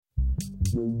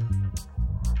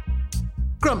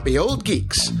Grumpy Old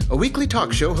Geeks, a weekly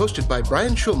talk show hosted by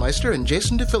Brian Schulmeister and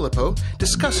Jason DeFilippo,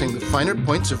 discussing the finer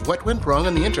points of what went wrong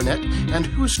on the internet and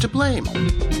who's to blame.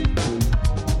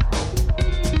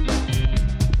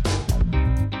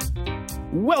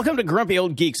 Welcome to Grumpy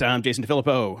Old Geeks. I'm Jason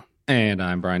DeFilippo. And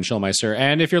I'm Brian Schulmeister.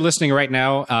 And if you're listening right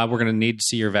now, we're going to need to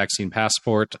see your vaccine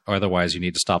passport. Otherwise, you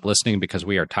need to stop listening because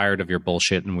we are tired of your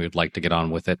bullshit and we would like to get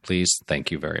on with it. Please.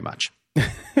 Thank you very much.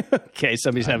 Okay,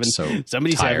 somebody's having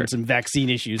some vaccine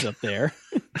issues up there.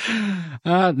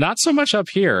 Not so much up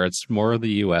here. It's more the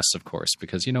U.S., of course,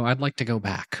 because, I'd like to go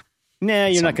back. Nah,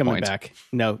 you're not coming back.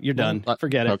 No, you're done.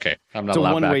 Forget it. Okay, I'm not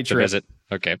allowed back to visit.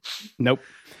 Okay. Nope.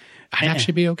 I'd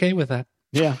actually be okay with that.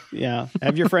 Yeah.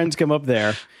 Have your friends come up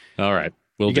there. All right,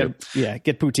 we'll do.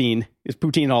 Get poutine. It's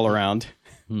poutine all around.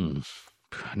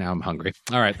 Now I'm hungry.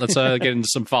 All right, let's get into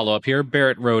some follow-up here.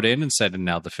 Barrett wrote in and said, and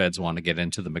now the feds want to get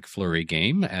into the McFlurry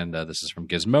game. And this is from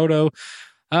Gizmodo.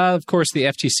 Of course, the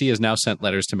FTC has now sent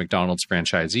letters to McDonald's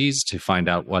franchisees to find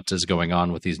out what is going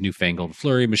on with these newfangled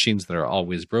Flurry machines that are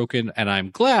always broken. And I'm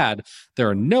glad there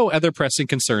are no other pressing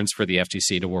concerns for the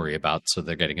FTC to worry about, so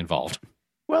they're getting involved.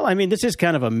 Well, I mean, this is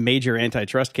kind of a major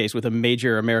antitrust case with a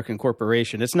major American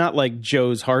corporation. It's not like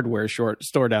Joe's hardware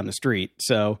store down the street.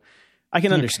 So I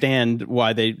can understand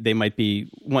why they might be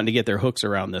wanting to get their hooks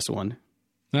around this one.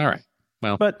 All right.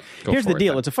 Well, but here's the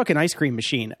deal. It's a fucking ice cream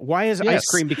machine. Why has ice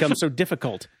cream become so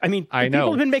difficult? I mean,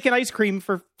 people have been making ice cream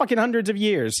for fucking hundreds of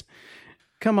years.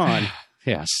 Come on.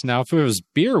 Yes. Now, if it was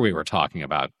beer we were talking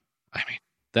about,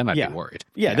 then I'd be worried.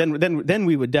 Yeah. Then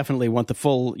we would definitely want the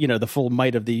full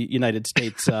might of the United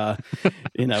States,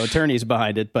 attorneys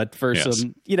behind it. But for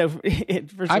some,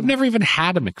 I've never even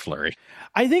had a McFlurry.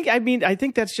 I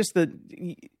think that's just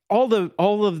all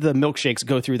of the milkshakes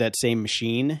go through that same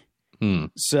machine.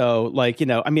 So a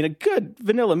good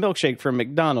vanilla milkshake from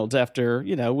McDonald's after,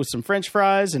 with some French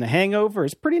fries and a hangover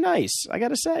is pretty nice, I got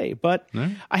to say. But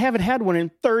I haven't had one in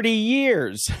 30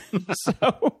 years.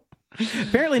 So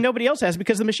apparently nobody else has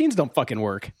because the machines don't fucking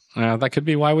work. That could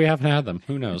be why we haven't had them.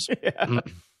 Who knows? Yeah.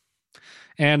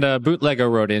 And Bootlego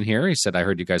wrote in here. He said, I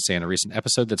heard you guys say in a recent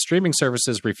episode that streaming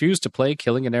services refuse to play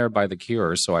Killing an Air by The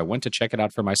Cure, so I went to check it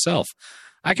out for myself.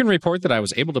 I can report that I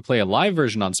was able to play a live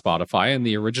version on Spotify and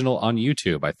the original on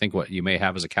YouTube. I think what you may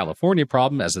have is a California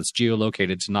problem, as it's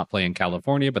geolocated to not play in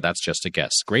California, but that's just a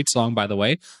guess. Great song, by the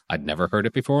way. I'd never heard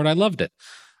it before, and I loved it.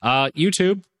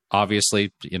 YouTube,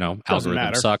 obviously,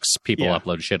 algorithm sucks. People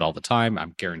upload shit all the time. I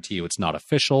guarantee you it's not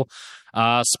official.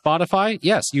 Spotify,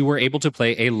 yes, you were able to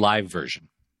play a live version.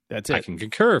 That's it. I can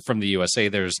concur. From the USA,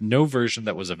 there's no version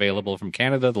that was available from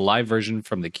Canada. The live version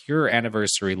from the Cure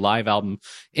Anniversary live album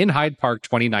in Hyde Park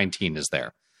 2019 is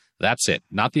there. That's it.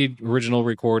 Not the original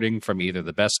recording from either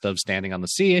the Best of Standing on the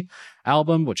Sea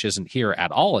album, which isn't here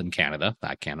at all in Canada.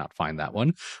 I cannot find that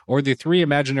one. Or the Three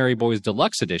Imaginary Boys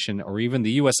Deluxe Edition, or even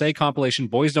the USA compilation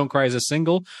Boys Don't Cry as a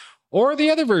single, or the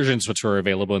other versions which were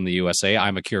available in the USA.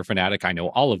 I'm a Cure fanatic. I know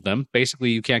all of them. Basically,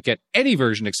 you can't get any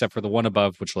version except for the one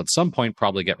above, which will at some point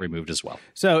probably get removed as well.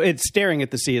 So it's Staring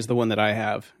at the Sea is the one that I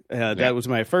have. That was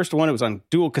my first one. It was on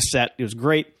dual cassette. It was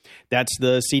great. That's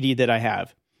the CD that I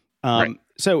have. Right.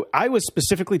 So I was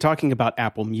specifically talking about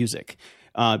Apple Music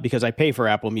because I pay for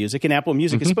Apple Music, and Apple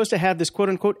Music is supposed to have this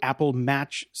quote-unquote Apple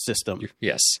Match system.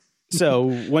 Yes. So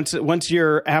once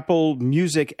your Apple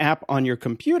Music app on your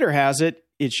computer has it,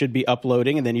 it should be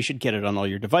uploading, and then you should get it on all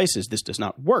your devices. This does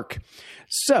not work.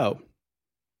 So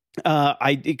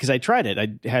because I tried it.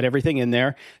 I had everything in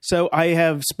there. So I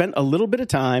have spent a little bit of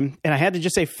time, and I had to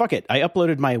just say, fuck it. I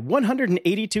uploaded my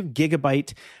 182 gig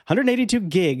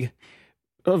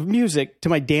of music to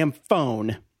my damn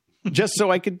phone just so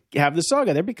I could have the song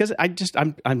on there because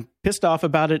I'm pissed off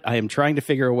about it. I am trying to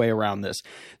figure a way around this.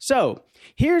 So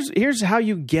here's how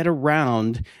you get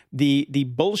around the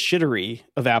bullshittery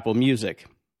of Apple Music.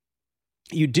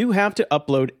 You do have to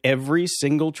upload every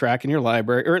single track in your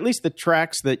library, or at least the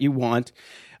tracks that you want,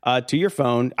 to your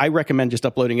phone. I recommend just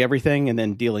uploading everything and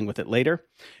then dealing with it later.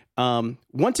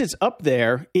 Once it's up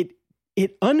there,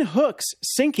 it unhooks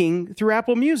syncing through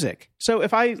Apple Music. So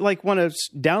if I want to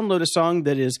download a song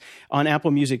that is on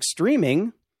Apple Music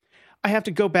streaming, I have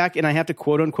to go back and I have to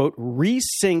quote unquote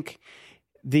resync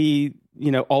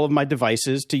all of my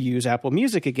devices to use Apple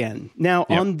Music again. Now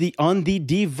on the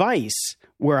device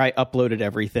where I uploaded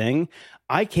everything,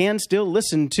 I can still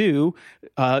listen to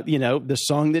the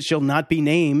song that shall not be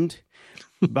named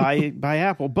by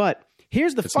Apple. But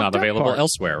here's the it's not available part.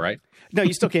 Elsewhere, right? No,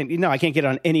 you still can't. No, I can't get it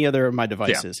on any other of my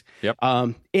devices. Yeah.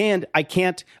 Yep. And I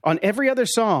can't on every other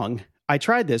song. I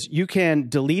tried this. You can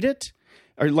delete it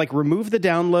or remove the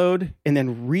download and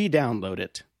then re-download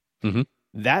it. Mm-hmm.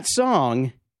 that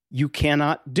song, you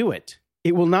cannot do it.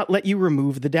 It will not let you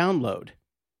remove the download.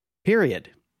 Period.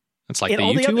 It's like And the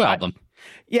all the U2 other- album.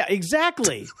 Yeah,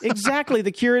 exactly. Exactly.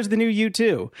 The Cure is the new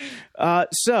U2.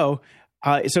 So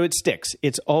it sticks.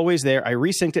 It's always there. I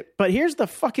resynced it. But here's the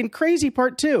fucking crazy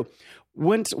part too.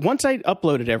 Once I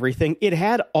uploaded everything, it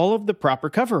had all of the proper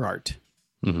cover art.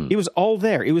 Mm-hmm. It was all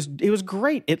there. It was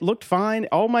great. It looked fine.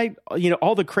 All my,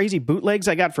 all the crazy bootlegs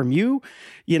I got from you,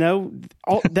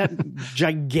 all that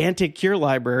gigantic Cure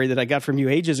library that I got from you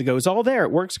ages ago is all there.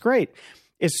 It works great.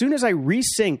 As soon as I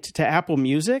resynced to Apple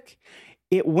Music,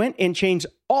 it went and changed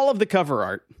all of the cover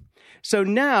art. So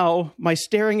now my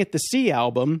Staring at the Sea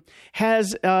album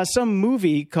has some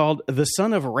movie called The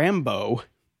Son of Rambo.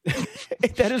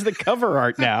 That is the cover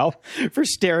art now for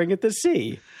Staring at the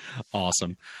Sea.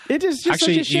 Awesome. It is just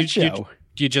Actually, such a shit show.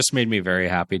 You just made me very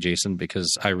happy, Jason,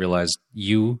 because I realized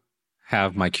you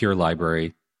have my Cure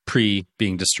library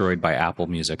being destroyed by Apple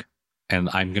Music. And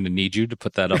I'm going to need you to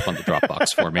put that up on the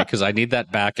Dropbox for me because I need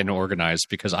that back and organized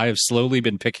because I have slowly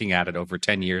been picking at it over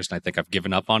 10 years and I think I've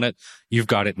given up on it. You've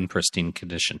got it in pristine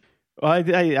condition. Well,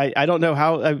 I don't know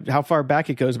how far back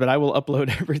it goes, but I will upload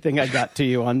everything I got to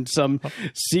you on some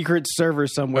secret server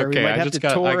somewhere. Okay, we might have to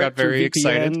Tor I got it through very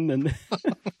excited. VPN and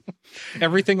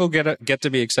Everything will get to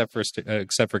me except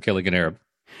for Killing an Arab.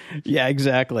 Yeah,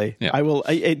 exactly. Yeah. I will.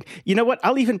 You know what?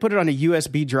 I'll even put it on a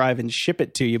USB drive and ship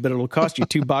it to you, but it'll cost you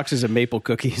 2 boxes of maple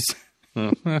cookies.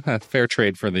 Fair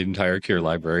trade for the entire Cure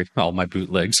library, all my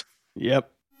bootlegs. Yep.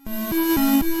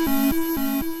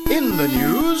 In the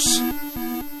news,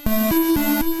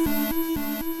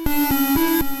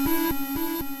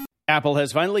 Apple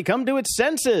has finally come to its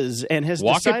senses and has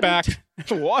Walk it decided back.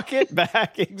 Walk it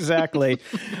back, exactly.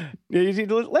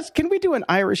 Can we do an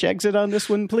Irish exit on this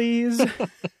one, please?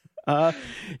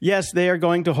 Yes, they are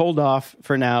going to hold off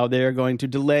for now. They are going to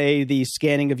delay the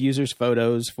scanning of users'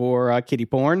 photos for kiddie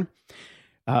porn.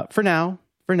 For now.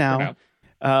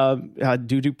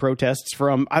 Due to protests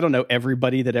from, I don't know,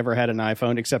 everybody that ever had an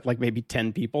iPhone except like maybe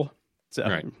 10 people. So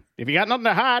Right. if you got nothing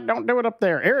to hide, don't do it up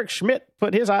there. Eric Schmidt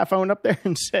put his iPhone up there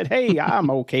and said, hey,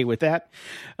 I'm okay with that.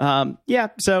 Yeah.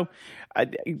 So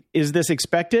is this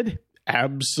expected?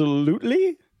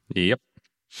 Absolutely. Yep.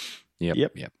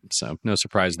 Yep. So no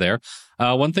surprise there.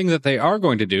 One thing that they are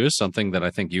going to do is something that I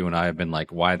think you and I have been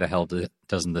like, why the hell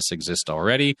doesn't this exist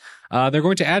already? They're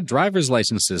going to add driver's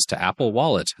licenses to Apple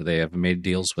Wallet. They have made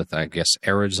deals with, I guess,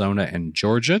 Arizona and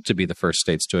Georgia to be the first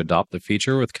states to adopt the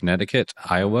feature, with Connecticut,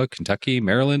 Iowa, Kentucky,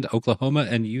 Maryland, Oklahoma,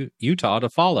 and Utah to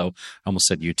follow. I almost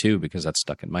said you too because that's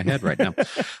stuck in my head right now.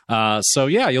 So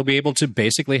yeah, you'll be able to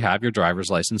basically have your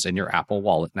driver's license in your Apple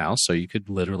Wallet now. So you could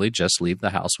literally just leave the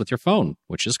house with your phone,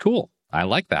 which is cool. I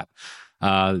like that.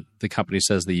 The company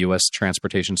says the U.S.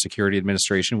 Transportation Security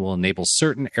Administration will enable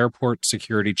certain airport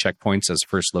security checkpoints as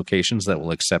first locations that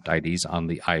will accept IDs on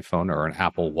the iPhone or an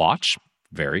Apple Watch.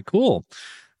 Very cool.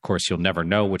 Of course, you'll never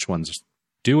know which ones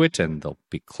do it, and they'll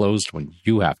be closed when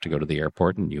you have to go to the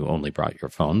airport and you only brought your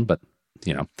phone. But,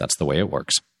 that's the way it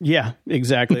works. Yeah,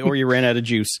 exactly. Or you ran out of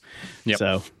juice. Yep.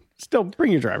 So still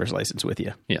bring your driver's license with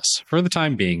you. Yes, for the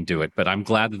time being, do it. But I'm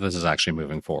glad that this is actually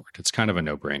moving forward. It's kind of a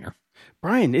no-brainer.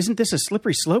 Brian, isn't this a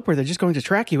slippery slope where they're just going to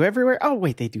track you everywhere? Oh,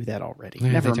 wait, they do that already.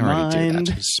 Yeah, Never they already do mind.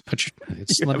 that. Just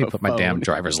let me put my damn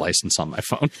driver's license on my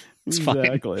phone. It's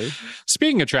Exactly. fine.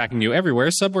 Speaking of tracking you everywhere,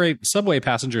 subway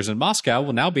passengers in Moscow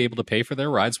will now be able to pay for their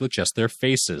rides with just their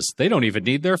faces. They don't even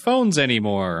need their phones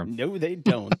anymore. No, they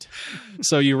don't.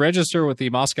 So you register with the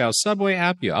Moscow subway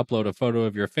app, you upload a photo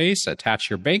of your face, attach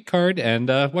your bank card, and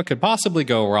what could possibly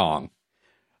go wrong?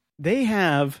 They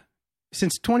have,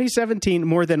 since 2017,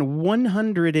 more than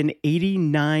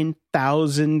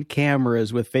 189,000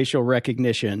 cameras with facial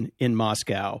recognition in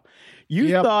Moscow.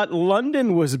 You thought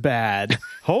London was bad.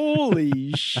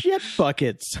 Holy shit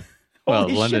buckets. Well,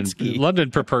 Holy shitski.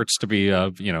 London purports to be,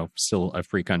 still a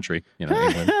free country,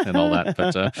 England and all that.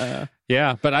 But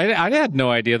yeah, but I had no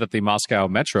idea that the Moscow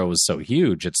metro was so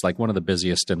huge. It's like one of the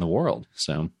busiest in the world.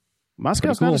 So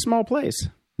Moscow's cool. not a small place.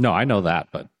 No, I know that,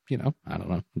 but I don't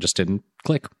know. It just didn't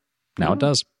click. Now it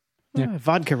does. Yeah.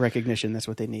 Vodka recognition, that's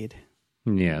what they need.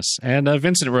 Yes. And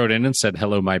Vincent wrote in and said,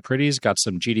 hello, my pretties. Got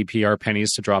some GDPR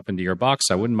pennies to drop into your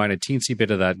box. I wouldn't mind a teensy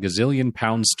bit of that gazillion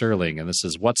pound sterling. And this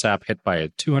is WhatsApp hit by a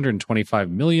 $225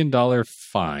 million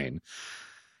fine.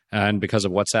 And because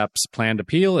of WhatsApp's planned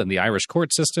appeal in the Irish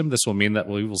court system, this will mean that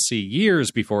we will see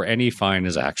years before any fine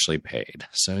is actually paid.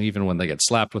 So even when they get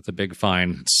slapped with a big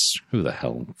fine, who the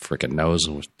hell freaking knows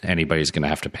anybody's going to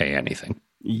have to pay anything.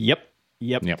 Yep.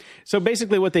 So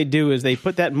basically what they do is they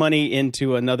put that money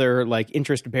into another like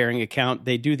interest-bearing account.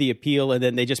 They do the appeal, and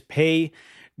then they just pay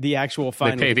the actual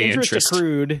final pay the interest.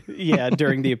 accrued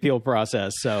during the appeal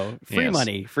process. So free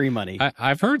money.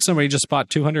 I've heard somebody just bought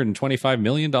 $225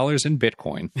 million in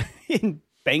Bitcoin. In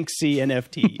Banksy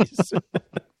NFTs.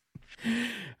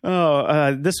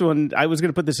 This one, I was going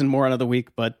to put this in more another week,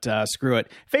 but screw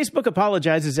it. Facebook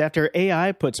apologizes after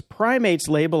AI puts primates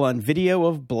label on video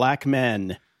of black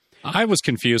men. I was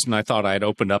confused, and I thought I had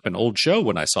opened up an old show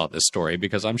when I saw this story,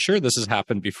 because I'm sure this has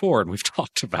happened before, and we've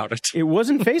talked about it. It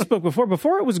wasn't Facebook before.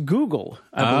 Before it was Google,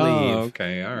 I believe. Oh,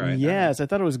 okay. All right. Yes, I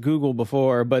thought it was Google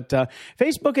before, but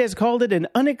Facebook has called it an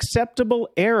unacceptable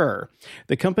error.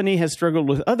 The company has struggled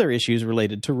with other issues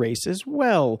related to race as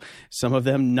well. Some of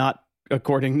them not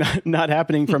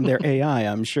happening from their AI,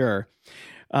 I'm sure.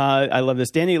 I love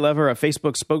this. Danny Lever, a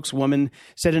Facebook spokeswoman,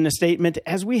 said in a statement,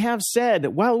 "As we have said,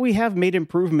 while we have made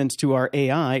improvements to our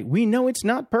AI, we know it's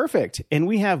not perfect, and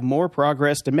we have more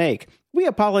progress to make. We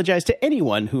apologize to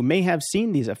anyone who may have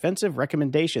seen these offensive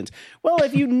recommendations." Well,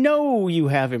 if you know you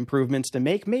have improvements to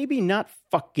make, maybe not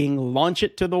fucking launch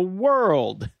it to the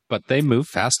world. But they move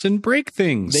fast and break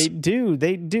things. They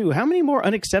do. How many more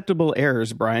unacceptable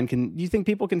errors, Brian, can you think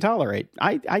people can tolerate?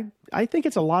 I think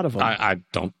it's a lot of them. I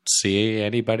don't see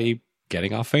anybody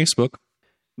getting off Facebook.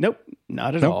 Nope,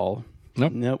 not at all.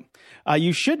 Nope.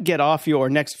 You should get off your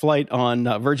next flight on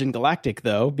Virgin Galactic,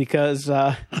 though, because,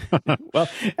 well,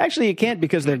 actually you can't,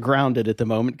 because they're grounded at the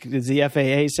moment, because the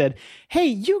FAA said, hey,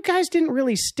 you guys didn't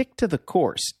really stick to the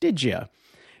course, did you?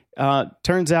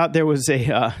 Turns out there was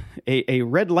a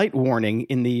red light warning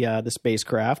in the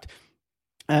spacecraft,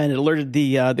 and it alerted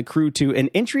the crew to an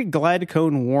entry glide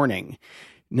cone warning.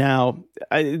 Now,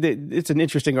 it's an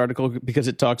interesting article because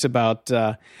it talks about,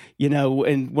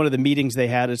 in one of the meetings they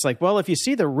had, it's like, well, if you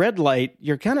see the red light,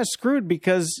 you're kind of screwed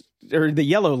or the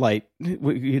yellow light,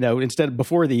 instead of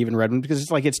before the even red one, because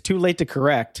it's like it's too late to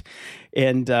correct.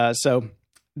 And so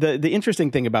the interesting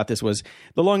thing about this was,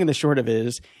 the long and the short of it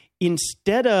is,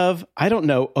 instead of,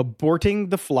 aborting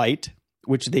the flight,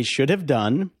 which they should have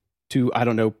done, to,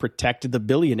 protect the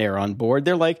billionaire on board.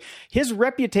 They're like, his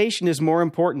reputation is more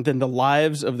important than the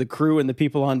lives of the crew and the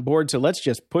people on board, so let's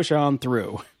just push on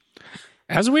through.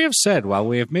 As we have said, while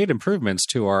we have made improvements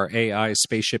to our AI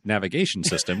spaceship navigation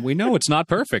system, we know it's not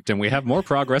perfect and we have more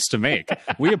progress to make.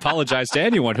 We apologize to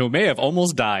anyone who may have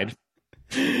almost died.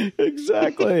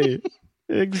 Exactly.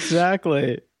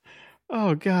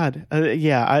 Oh, God.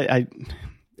 I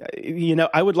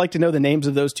would like to know the names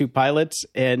of those two pilots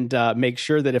and make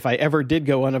sure that if I ever did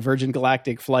go on a Virgin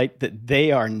Galactic flight, that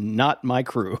they are not my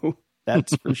crew.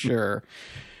 That's for sure.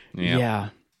 Yeah.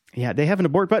 They have an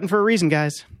abort button for a reason,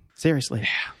 guys. Seriously.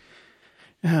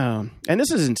 Yeah. And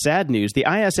this is in sad news. The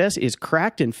ISS is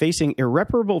cracked and facing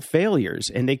irreparable failures,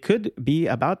 and they could be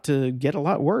about to get a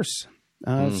lot worse.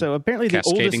 So apparently the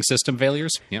cascading system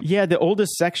failures. Yep. Yeah, the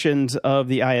oldest sections of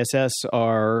the ISS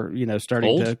are,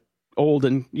 starting to old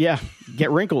and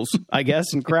get wrinkles, I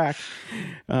guess, and crack.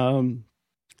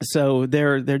 So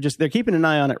they're keeping an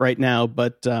eye on it right now,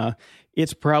 but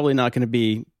it's probably not going to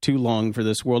be too long for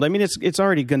this world. I mean, it's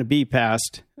already going to be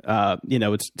past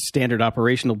its standard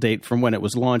operational date from when it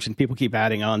was launched, and people keep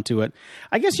adding on to it.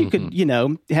 I guess you could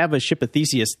have a Ship of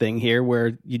Theseus thing here,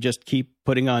 where you just keep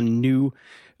putting on new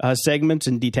segments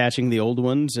and detaching the old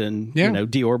ones and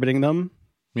deorbiting them.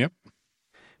 Yep.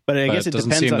 But I guess it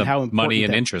depends on how important money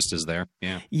and interest is there.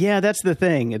 Yeah, that's the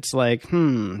thing. It's like,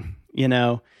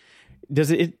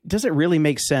 does it really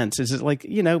make sense? Is it like,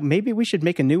 maybe we should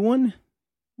make a new one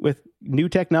with new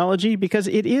technology, because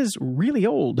it is really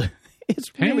old.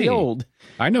 It's really old.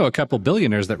 I know a couple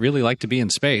billionaires that really like to be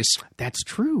in space. That's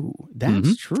true.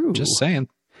 That's true. Just saying.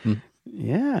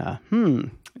 Yeah.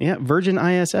 Yeah. Virgin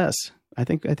ISS. I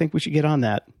think we should get on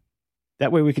that.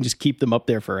 That way we can just keep them up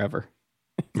there forever.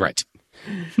 Right.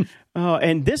 Oh,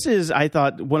 and this is, I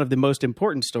thought, one of the most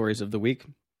important stories of the week.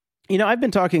 I've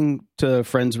been talking to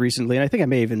friends recently, and I think I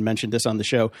may even mentioned this on the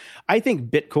show. I think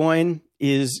Bitcoin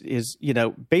is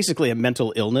basically a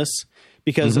mental illness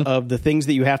because of the things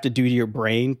that you have to do to your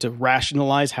brain to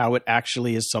rationalize how it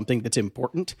actually is something that's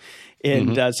important.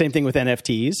 And same thing with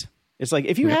NFTs. It's like,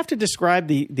 if you have to describe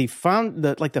the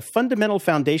fundamental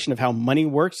foundation of how money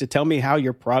works to tell me how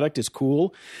your product is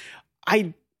cool,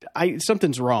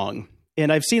 something's wrong.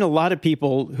 And I've seen a lot of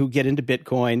people who get into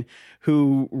Bitcoin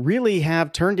who really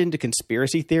have turned into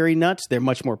conspiracy theory nuts. They're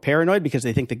much more paranoid because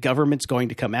they think the government's going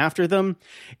to come after them.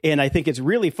 And I think it's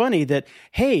really funny that,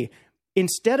 hey,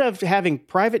 instead of having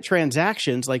private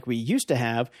transactions like we used to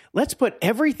have, let's put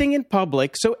everything in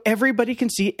public so everybody can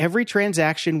see every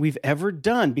transaction we've ever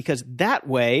done, because that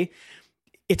way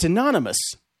it's anonymous.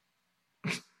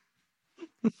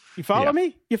 You follow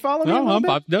me? You follow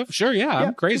me? No, sure. Yeah,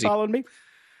 I'm crazy. You followed me?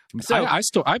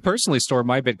 So I personally store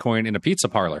my Bitcoin in a pizza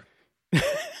parlor.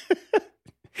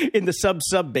 in the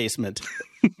sub basement.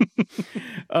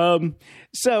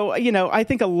 So, I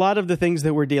think a lot of the things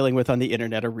that we're dealing with on the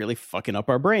internet are really fucking up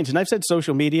our brains. And I've said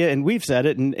social media, and we've said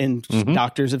it, and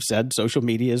doctors have said social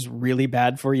media is really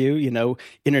bad for you.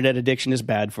 Internet addiction is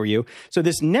bad for you. So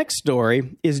this next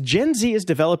story is Gen Z is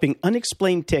developing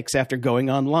unexplained tics after going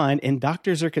online, and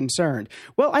doctors are concerned.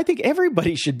 Well, I think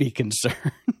everybody should be concerned.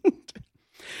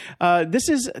 This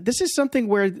is something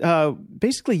where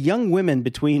basically young women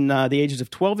between the ages of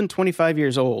 12 and 25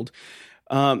 years old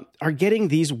are getting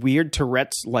these weird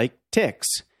Tourette's-like tics.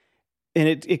 And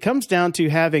it comes down to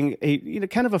having a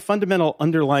kind of a fundamental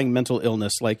underlying mental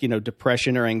illness like,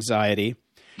 depression or anxiety,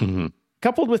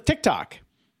 coupled with TikTok.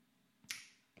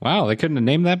 Wow, they couldn't have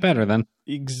named that better then.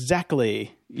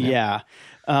 Exactly. Yeah.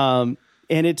 And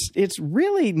it's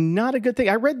really not a good thing.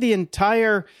 I read the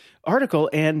entire article,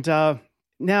 and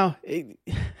now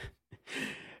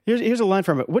here's a line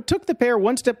from it. What took the pair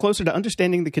one step closer to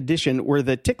understanding the condition were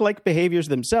the tic-like behaviors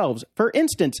themselves. For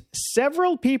instance,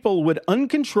 several people would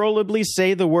uncontrollably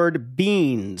say the word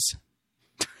beans.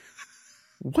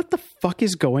 What the fuck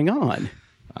is going on?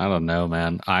 I don't know,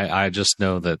 man. I just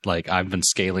know that, I've been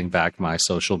scaling back my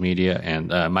social media,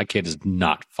 and my kid is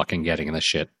not fucking getting this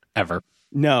shit ever.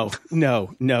 No.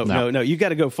 You got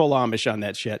to go full Amish on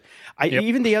that shit.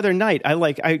 Even the other night,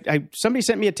 somebody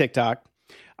sent me a TikTok.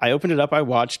 I opened it up. I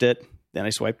watched it. Then I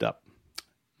swiped up.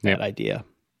 Yep. That idea.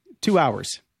 2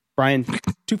 hours. Brian,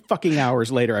 2 fucking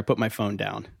hours later, I put my phone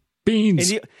down.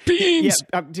 Beans. Beans.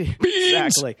 Yeah,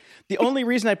 exactly. The only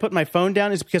reason I put my phone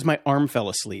down is because my arm fell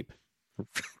asleep.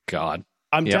 God.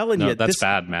 I'm telling you. That's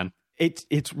bad, man.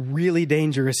 It's really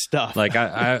dangerous stuff.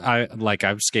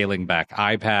 I'm scaling back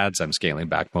iPads. I'm scaling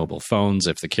back mobile phones.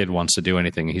 If the kid wants to do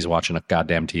anything, he's watching a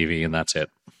goddamn TV, and that's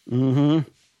it. Mm-hmm.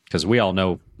 Because we all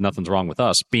know nothing's wrong with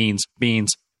us. Beans.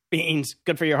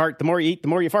 Good for your heart. The more you eat, the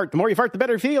more you fart. The more you fart, the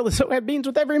better you feel. So have beans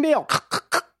with every meal.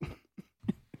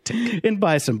 And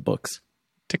buy some books.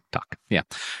 TikTok. Yeah.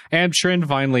 And Trin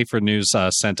finally for news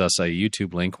sent us a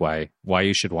YouTube link why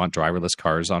you should want driverless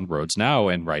cars on roads now,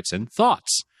 and writes in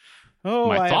thoughts. Oh,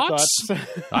 my thoughts?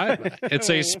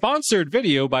 It's a sponsored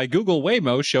video by Google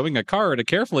Waymo showing a car in a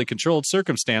carefully controlled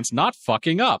circumstance not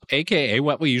fucking up, a.k.a.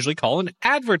 what we usually call an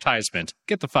advertisement.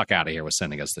 Get the fuck out of here with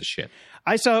sending us this shit.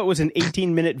 I saw it was an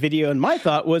 18-minute video, and my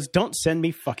thought was, don't send me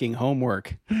fucking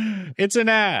homework. It's an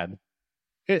ad.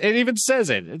 It even says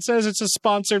it. It says it's a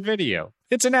sponsored video.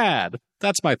 It's an ad.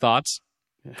 That's my thoughts.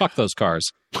 Fuck those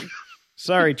cars.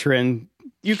 Sorry, Trin.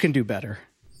 You can do better.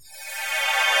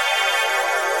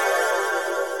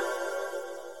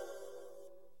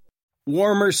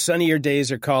 Warmer, sunnier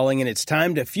days are calling, and it's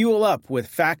time to fuel up with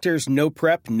Factor's no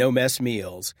prep, no mess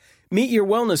meals. Meet your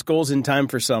wellness goals in time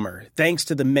for summer, thanks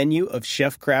to the menu of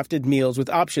chef-crafted meals with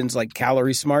options like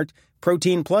Calorie Smart,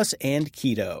 Protein Plus, and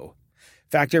Keto.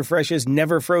 Factor Fresh's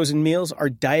never-frozen meals are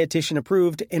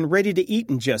dietitian-approved and ready to eat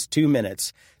in just 2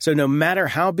 minutes. So no matter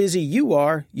how busy you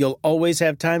are, you'll always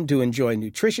have time to enjoy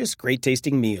nutritious,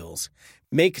 great-tasting meals.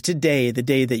 Make today the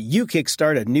day that you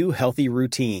kickstart a new healthy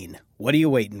routine. What are you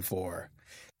waiting for?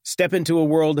 Step into a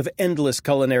world of endless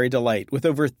culinary delight with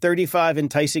over 35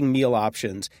 enticing meal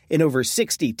options and over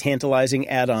 60 tantalizing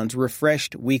add-ons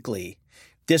refreshed weekly.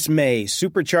 This May,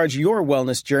 supercharge your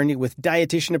wellness journey with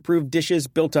dietitian-approved dishes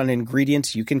built on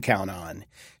ingredients you can count on.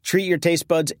 Treat your taste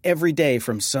buds every day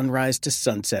from sunrise to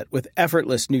sunset with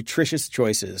effortless, nutritious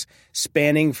choices,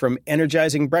 spanning from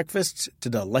energizing breakfasts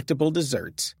to delectable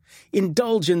desserts.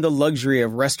 Indulge in the luxury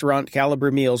of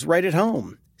restaurant-caliber meals right at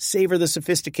home. Savor the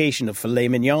sophistication of filet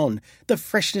mignon, the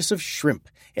freshness of shrimp,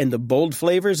 and the bold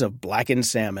flavors of blackened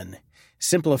salmon.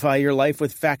 Simplify your life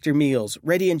with Factor meals,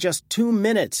 ready in just 2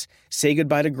 minutes. Say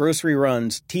goodbye to grocery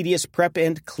runs, tedious prep,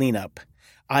 and cleanup.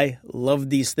 I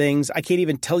love these things. I can't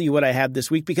even tell you what I had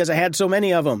this week because I had so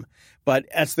many of them. But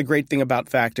that's the great thing about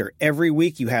Factor. Every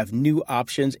week you have new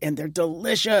options, and they're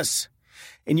delicious.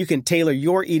 And you can tailor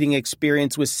your eating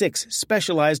experience with 6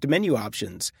 specialized menu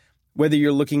options. Whether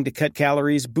you're looking to cut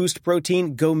calories, boost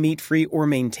protein, go meat-free, or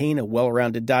maintain a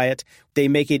well-rounded diet, they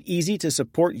make it easy to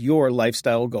support your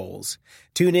lifestyle goals.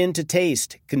 Tune in to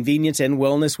taste, convenience, and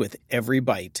wellness with every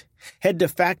bite. Head to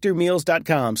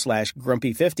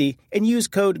factormeals.com/grumpy50 and use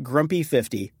code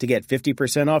grumpy50 to get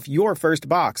 50% off your first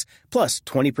box, plus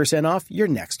 20% off your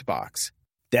next box.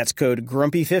 That's code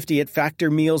grumpy50 at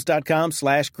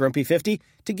factormeals.com/grumpy50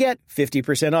 to get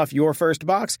 50% off your first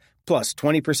box, plus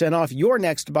 20% off your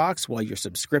next box while your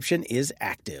subscription is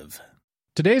active.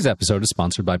 Today's episode is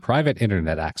sponsored by Private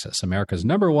Internet Access, America's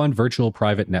 #1 virtual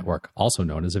private network, also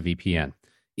known as a VPN.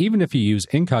 Even if you use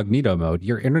incognito mode,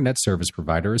 your internet service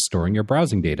provider is storing your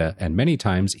browsing data and many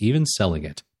times even selling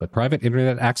it. But Private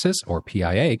Internet Access, or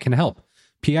PIA, can help.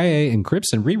 PIA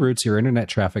encrypts and reroutes your internet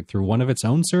traffic through one of its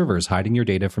own servers, hiding your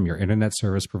data from your internet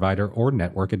service provider or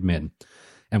network admin.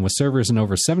 And with servers in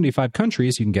over 75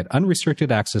 countries, you can get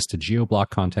unrestricted access to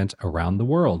geo-block content around the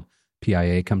world.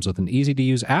 PIA comes with an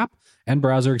easy-to-use app and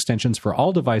browser extensions for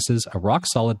all devices, a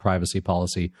rock-solid privacy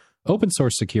policy,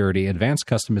 open-source security, advanced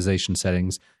customization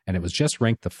settings, and it was just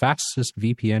ranked the fastest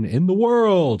VPN in the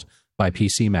world by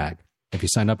PC Mag. If you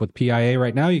sign up with PIA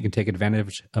right now, you can take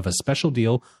advantage of a special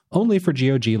deal only for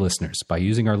GOG listeners. By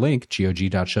using our link,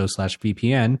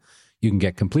 gog.show/VPN, you can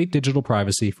get complete digital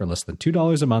privacy for less than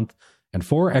 $2 a month and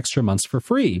 4 extra months for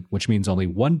free, which means only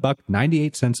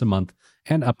 $1.98 a month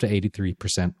and up to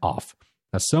 83% off.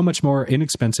 That's so much more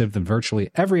inexpensive than virtually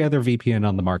every other VPN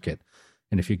on the market.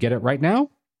 And if you get it right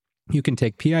now, you can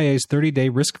take PIA's 30-day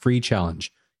risk-free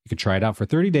challenge. You can try it out for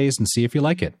 30 days and see if you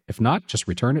like it. If not, just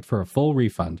return it for a full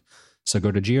refund. So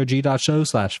go to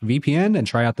gog.show/VPN and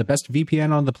try out the best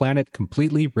VPN on the planet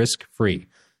completely risk-free.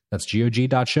 That's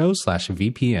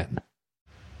gog.show/VPN.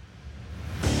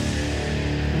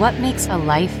 What makes a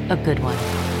life a good one?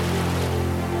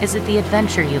 Is it the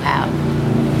adventure you have?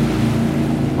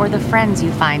 Or the friends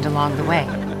you find along the way?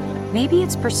 Maybe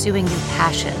it's pursuing your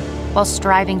passion while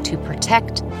striving to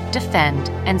protect, defend,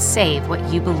 and save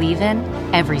what you believe in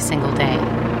every single day.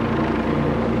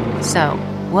 So,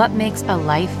 what makes a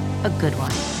life a good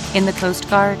one? In the Coast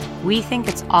Guard, we think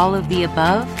it's all of the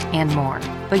above and more,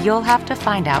 but you'll have to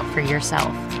find out for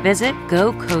yourself. Visit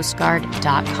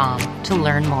gocoastguard.com to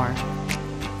learn more.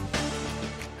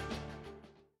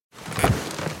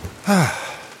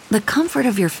 The comfort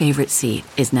of your favorite seat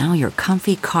is now your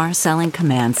comfy car selling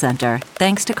command center,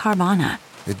 thanks to Carvana.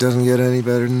 It doesn't get any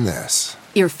better than this.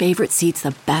 Your favorite seat's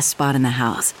the best spot in the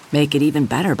house. Make it even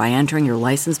better by entering your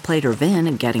license plate or VIN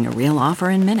and getting a real offer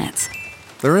in minutes.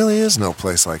 There really is no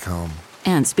place like home.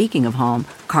 And speaking of home,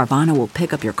 Carvana will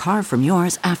pick up your car from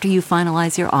yours after you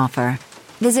finalize your offer.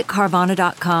 Visit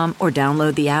Carvana.com or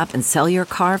download the app and sell your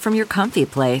car from your comfy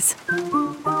place.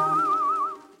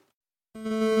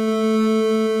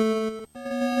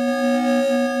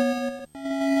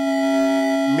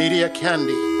 Media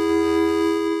Candy.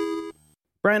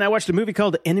 Brian, I watched a movie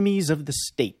called Enemies of the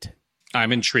State.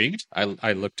 I'm intrigued.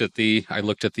 I looked at the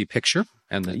picture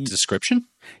and the description.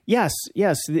 Yes,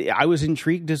 I was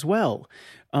intrigued as well.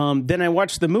 Then I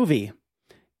watched the movie,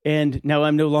 and now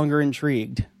I'm no longer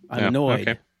intrigued. I'm annoyed.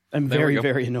 Okay. I'm very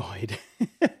annoyed.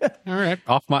 All right,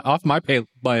 off my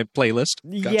playlist.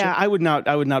 Gotcha. Yeah, I would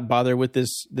not bother with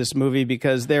this movie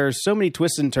because there are so many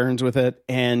twists and turns with it,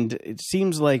 and it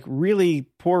seems like really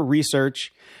poor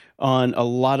research on a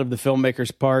lot of the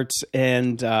filmmakers' parts,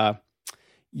 and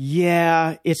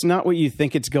it's not what you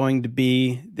think it's going to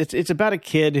be. It's about a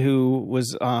kid who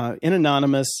was in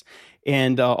Anonymous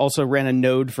and also ran a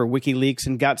node for WikiLeaks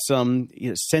and got some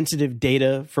sensitive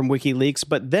data from WikiLeaks,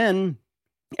 but then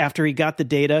after he got the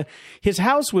data, his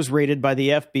house was raided by the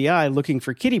FBI looking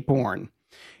for kiddie porn.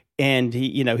 And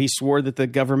he swore that the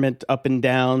government up and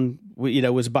down,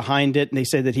 was behind it. And they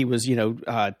said that he was,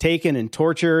 taken and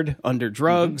tortured under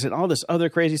drugs and all this other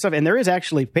crazy stuff. And there is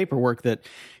actually paperwork that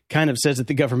kind of says that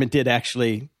the government did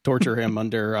actually torture him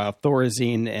under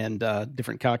Thorazine and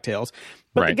different cocktails.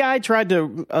 But the guy tried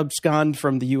to abscond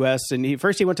from the U.S. and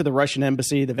first he went to the Russian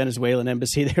embassy, the Venezuelan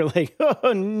embassy. They're like,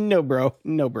 oh, no, bro.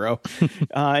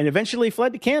 And eventually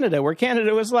fled to Canada, where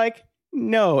Canada was like,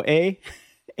 no, eh?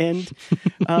 And,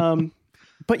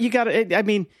 but you got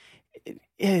to,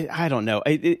 I don't know.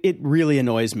 It really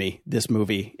annoys me, this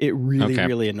movie. It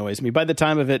really annoys me. By the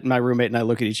time of it, my roommate and I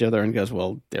look at each other and goes,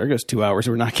 well, there goes 2 hours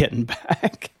we're not getting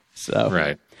back. So,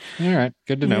 right. All right.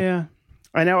 Good to know. Yeah.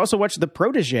 I now also watched The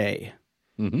Protege,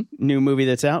 new movie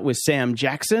that's out with Sam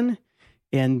Jackson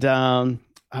and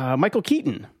Michael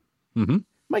Keaton. Mm-hmm.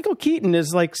 Michael Keaton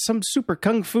is like some super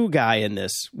kung fu guy in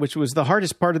this, which was the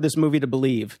hardest part of this movie to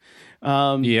believe.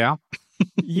 Yeah,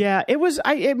 it was.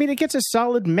 I mean, it gets a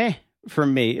solid meh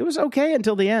from me. It was okay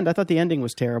until the end. I thought the ending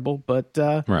was terrible, but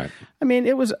right. I mean,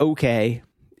 it was okay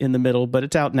in the middle, but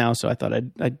it's out now, so I thought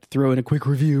I'd throw in a quick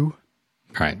review.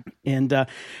 Right. And I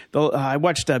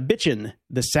watched Bitchin',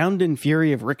 The Sound and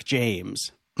Fury of Rick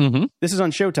James. Mm-hmm. This is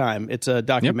on Showtime. It's a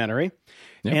documentary.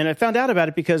 Yep. And I found out about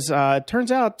it because it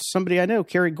turns out somebody I know,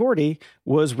 Kerry Gordy,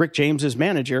 was Rick James's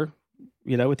manager,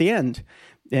 at the end.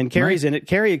 And Kerry's in it.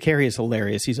 Kerry is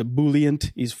hilarious. He's a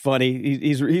ebullient. He's funny.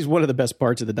 He's one of the best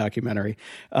parts of the documentary.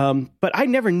 But I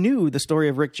never knew the story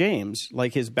of Rick James,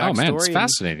 like his backstory. Oh, man, it's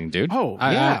fascinating, dude. Oh,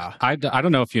 yeah. I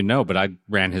don't know if you know, but I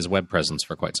ran his web presence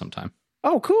for quite some time.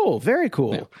 Oh, cool. Very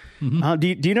cool. Yeah.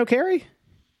 Mm-hmm. Do you know Carrie?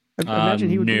 I imagine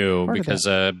he would no, be part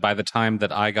because by the time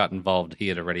that I got involved, he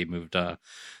had already moved.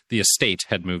 The estate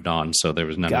had moved on, so there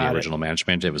was none of the original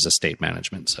management. It was estate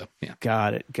management. So yeah,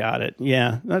 got it.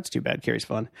 Yeah, that's too bad. Carrie's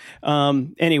fun.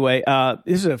 Anyway,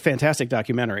 this is a fantastic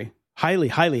documentary. Highly,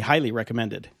 highly, highly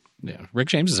recommended. Yeah, Rick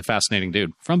James is a fascinating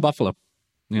dude from Buffalo.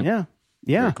 Yeah.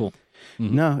 Very cool.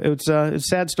 Mm-hmm. No, it's a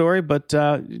sad story, but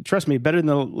trust me, better than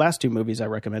the last two movies I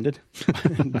recommended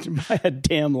by a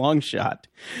damn long shot.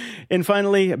 And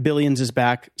finally, Billions is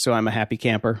back, so I'm a happy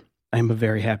camper. I'm a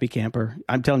very happy camper.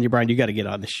 I'm telling you, Brian, you got to get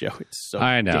on this show. It's so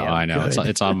I know. good.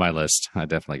 It's on my list. I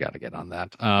definitely got to get on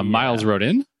that. Miles wrote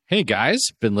in, "Hey guys,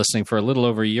 been listening for a little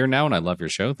over a year now, and I love your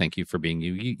show. Thank you for being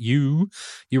you.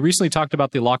 You recently talked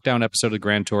about the lockdown episode of the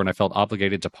Grand Tour, and I felt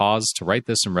obligated to pause to write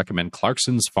this and recommend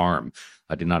Clarkson's Farm.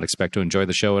 I did not expect to enjoy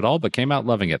the show at all, but came out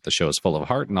loving it. The show is full of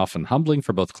heart and often humbling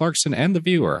for both Clarkson and the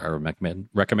viewer. I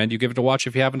recommend you give it a watch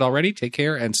if you haven't already. Take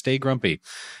care and stay grumpy."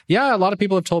 Yeah, a lot of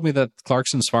people have told me that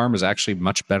Clarkson's Farm is actually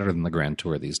much better than the Grand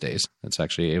Tour these days.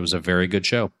 It was a very good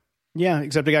show. Yeah,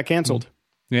 except it got canceled.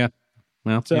 Yeah.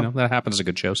 Well, that happens to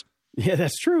good shows. Yeah,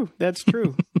 that's true.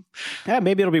 Yeah,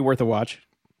 maybe it'll be worth a watch.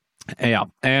 Yeah.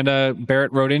 And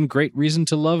Barrett wrote in, "Great reason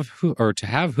to love or to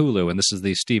have Hulu." And this is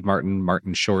the Steve Martin,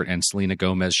 Martin Short, and Selena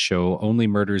Gomez show, Only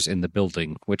Murders in the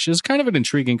Building, which is kind of an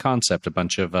intriguing concept. A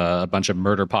bunch of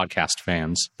murder podcast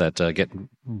fans that get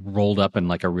rolled up in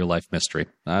like a real life mystery.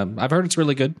 I've heard it's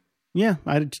really good. Yeah,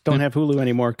 I just don't have Hulu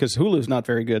anymore because Hulu's not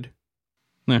very good.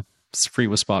 Yeah, it's free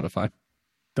with Spotify.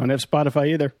 Don't have Spotify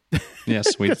either.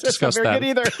 Yes, we discussed that.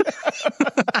 Good either.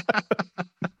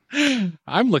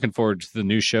 I'm looking forward to the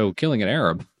new show, Killing an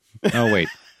Arab. Oh, wait.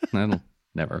 That'll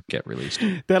never get released.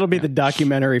 That'll be the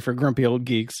documentary for grumpy old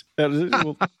geeks.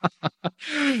 To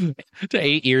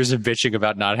 8 years of bitching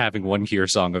about not having one Cure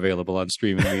song available on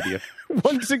streaming media.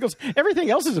 One single. Everything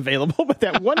else is available, but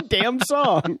that one damn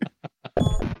song.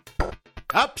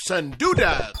 Ups and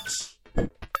doodads.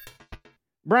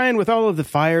 Brian, with all of the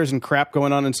fires and crap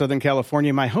going on in Southern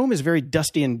California, my home is very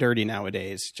dusty and dirty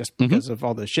nowadays just because of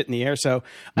all the shit in the air. So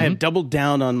I have doubled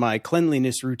down on my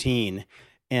cleanliness routine,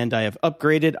 and I have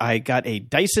upgraded. I got a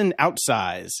Dyson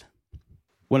Outsize,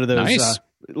 one of those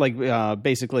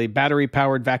basically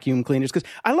battery-powered vacuum cleaners, because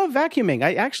I love vacuuming.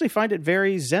 I actually find it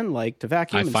very zen-like to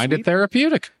vacuum. I find it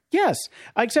therapeutic. Yes,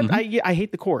 except I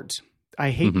hate the cords.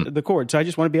 I hate the cord, so I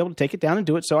just want to be able to take it down and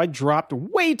do it. So I dropped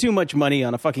way too much money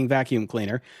on a fucking vacuum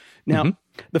cleaner. Now,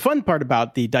 the fun part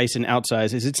about the Dyson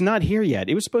Outsize is it's not here yet.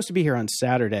 It was supposed to be here on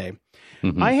Saturday.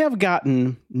 I have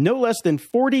gotten no less than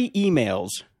 40 emails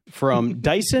from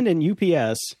Dyson and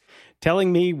UPS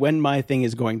telling me when my thing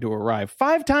is going to arrive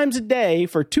 5 times a day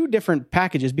for 2 different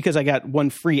packages because I got one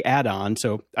free add-on.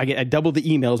 So I doubled the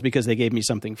emails because they gave me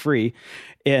something free.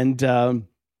 And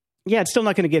yeah, it's still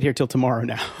not going to get here till tomorrow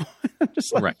now.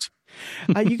 Just like,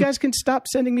 right. You guys can stop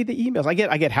sending me the emails. I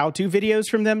get how-to videos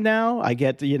from them now. I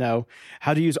get,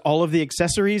 how to use all of the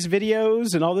accessories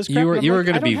videos and all this crap. You are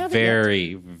going to be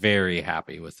very, very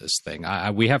happy with this thing.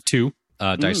 We have 2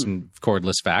 Dyson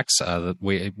cordless vacs.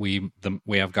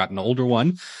 We have got an older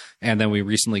one, and then we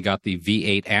recently got the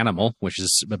V8 Animal, which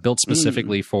is built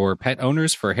specifically for pet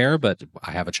owners for hair, but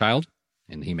I have a child,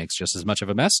 and he makes just as much of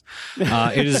a mess.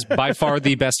 It is by far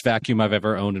the best vacuum I've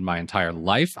ever owned in my entire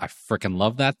life. I freaking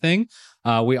love that thing.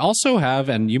 We also have,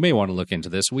 and you may want to look into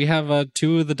this, we have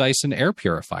 2 of the Dyson air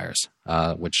purifiers,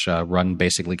 which run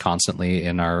basically constantly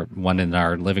one in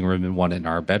our living room and one in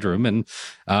our bedroom, and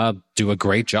do a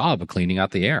great job of cleaning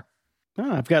out the air.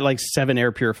 Oh, I've got like 7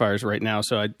 air purifiers right now,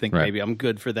 so I think maybe I'm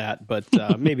good for that, but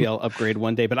maybe I'll upgrade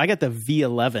one day. But I got the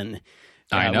V11.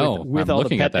 I know. With all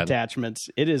the pet attachments.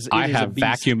 I have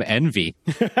vacuum envy.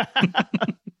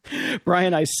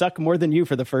 Brian, I suck more than you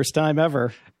for the first time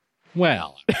ever.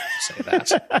 Well, I don't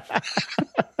say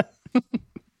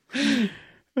that.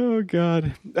 Oh,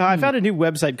 God. I found a new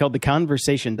website called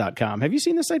theconversation.com. Have you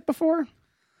seen this site before?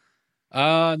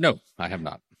 No, I have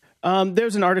not.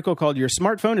 There's an article called Your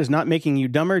Smartphone is Not Making You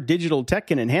Dumber. Digital Tech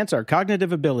Can Enhance Our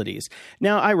Cognitive Abilities.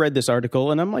 Now, I read this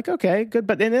article, and I'm like, okay,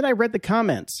 good. And then I read the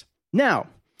comments. Now,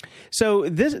 so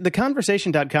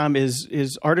theconversation.com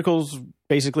is articles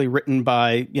basically written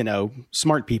by,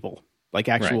 smart people, like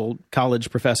actual college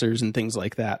professors and things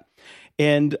like that.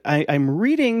 And I'm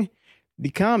reading the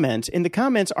comments, and the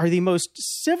comments are the most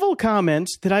civil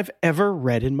comments that I've ever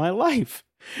read in my life.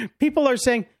 People are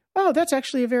saying, Oh, that's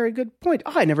actually a very good point.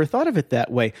 Oh, I never thought of it that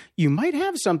way. You might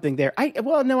have something there.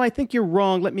 No, I think you're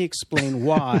wrong. Let me explain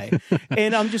why.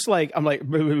 And I'm like,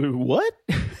 what?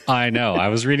 I know. I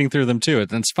was reading through them too.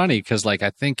 And it's funny because I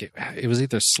think it was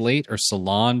either Slate or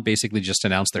Salon basically just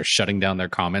announced they're shutting down their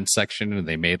comments section, and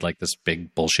they made this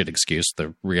big bullshit excuse,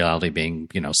 the reality being,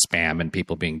 spam and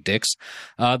people being dicks.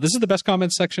 This is the best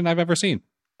comments section I've ever seen.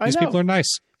 These people are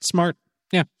nice, smart.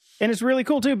 Yeah. And it's really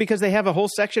cool, too, because they have a whole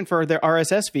section for their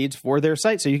RSS feeds for their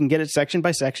site. So you can get it section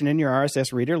by section in your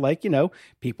RSS reader like,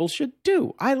 people should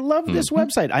do. I love this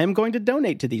website. I am going to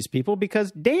donate to these people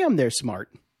because, damn, they're smart.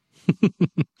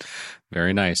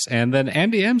 Very nice. And then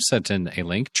Andy M sent in a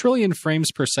link. Trillion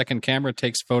frames per second camera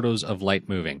takes photos of light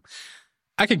moving.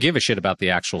 I could give a shit about the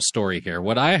actual story here.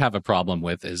 What I have a problem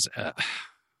with is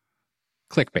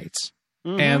clickbaits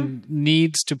and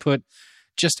needs to put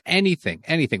just anything.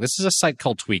 This is a site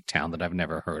called Tweaktown that I've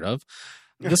never heard of.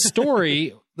 The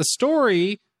story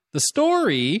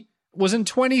was in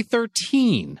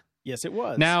 2013. Yes, it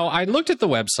was. Now, I looked at the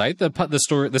website.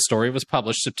 The story was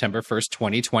published September 1st,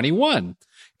 2021.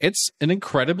 It's an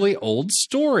incredibly old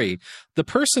story. The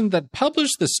person that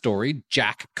published the story,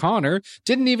 Jack Connor,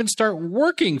 didn't even start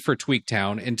working for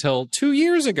Tweaktown until 2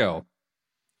 years ago.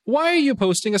 Why are you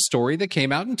posting a story that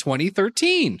came out in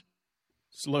 2013?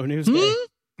 Slow news day.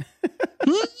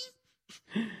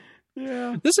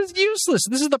 Yeah. This is useless.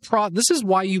 This is this is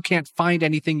why you can't find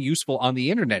anything useful on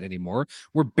the internet anymore.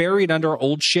 We're buried under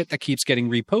old shit that keeps getting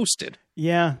reposted.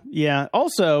 Yeah.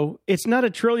 Also, it's not a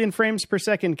trillion frames per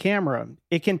second camera.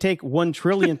 It can take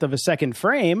 1/trillionth of a second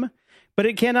frame, but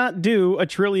it cannot do a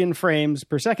trillion frames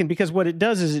per second, because what it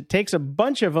does is it takes a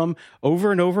bunch of them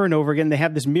over and over and over again. They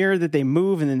have this mirror that they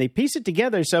move, and then they piece it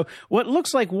together. So what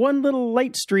looks like one little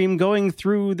light stream going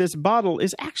through this bottle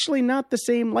is actually not the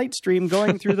same light stream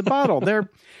going through the bottle.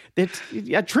 It's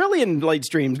a trillion light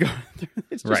streams going through.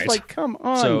 It's just come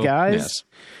on, guys. Yes.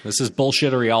 This is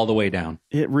bullshittery all the way down.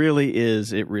 It really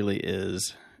is. It really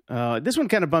is. This one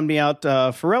kind of bummed me out.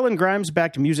 Pharrell and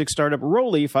Grimes-backed music startup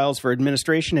Rolly files for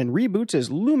administration and reboots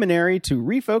as Luminary to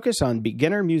refocus on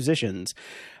beginner musicians.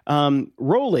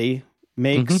 Rolly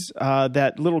makes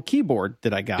that little keyboard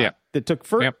that I got that took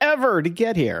forever to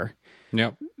get here.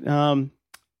 Yep.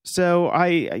 So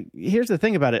here's the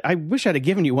thing about it. I wish I'd have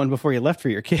given you one before you left for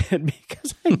your kid,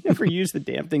 because I never used the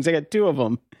damn things. I got two of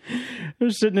them. They're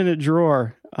sitting in a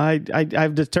drawer.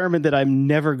 I've determined that I'm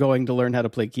never going to learn how to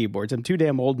play keyboards. I'm too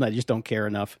damn old, and I just don't care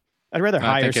enough. I'd rather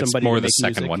hire somebody. It's more to the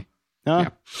make second music. one.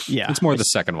 Huh? Yeah. It's more the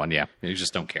second one. Yeah. You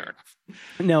just don't care enough.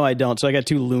 No, I don't. So I got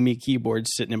two Lumi keyboards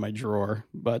sitting in my drawer.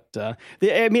 But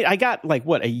I got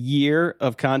a year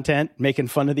of content making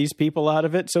fun of these people out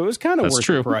of it. So it was kind of worth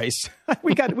the price.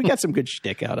 we got some good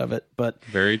shtick out of it. But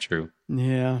very true.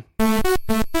 Yeah.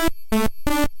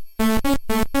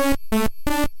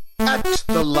 At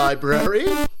the library.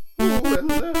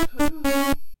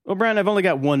 Well, Brian, I've only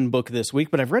got one book this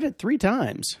week, but I've read it 3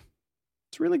 times.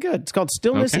 It's really good. It's called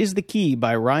Stillness is the Key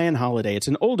by Ryan Holiday. It's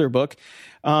an older book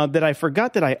that I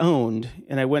forgot that I owned,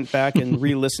 and I went back and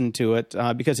re-listened to it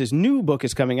because his new book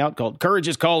is coming out called Courage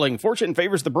is Calling, Fortune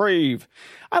Favors the Brave.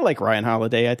 I like Ryan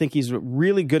Holiday. I think he's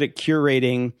really good at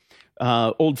curating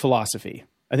old philosophy.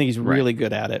 I think he's really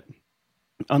good at it.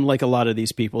 Unlike a lot of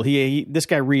these people, this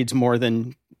guy reads more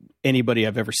than anybody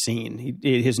I've ever seen.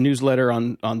 His newsletter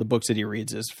on the books that he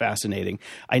reads is fascinating.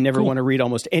 I never want to read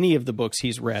almost any of the books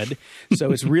he's read.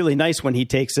 So it's really nice when he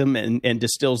takes them and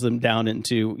distills them down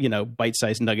into,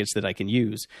 bite-sized nuggets that I can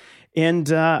use.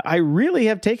 And I really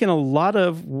have taken a lot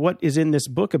of what is in this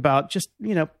book about just,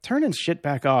 turning shit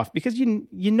back off, because you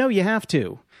have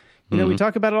to. We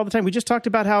talk about it all the time. We just talked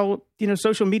about how,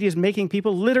 social media is making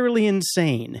people literally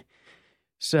insane.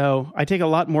 So I take a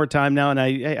lot more time now, and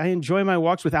I enjoy my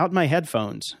walks without my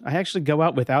headphones. I actually go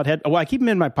out without I keep them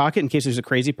in my pocket in case there's a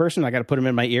crazy person. I got to put them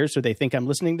in my ears so they think I'm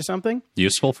listening to something.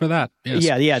 Useful for that. Yes.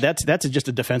 Yeah. That's just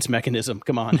a defense mechanism.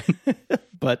 Come on.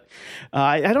 But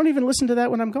I don't even listen to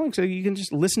that when I'm going. So you can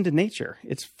just listen to nature.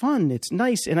 It's fun. It's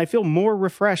nice. And I feel more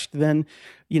refreshed than,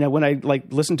 when I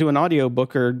listen to an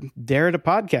audiobook or dare at a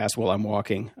podcast while I'm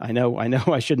walking. I know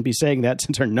I shouldn't be saying that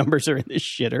since our numbers are in this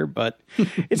shitter, but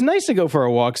it's nice to go for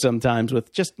a walk sometimes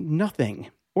with just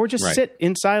nothing, or just sit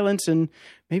in silence and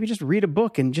maybe just read a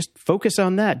book and just focus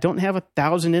on that. Don't have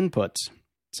 1,000 inputs.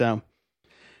 So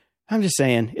I'm just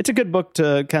saying it's a good book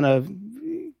to kind of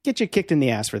get you kicked in the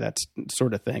ass for that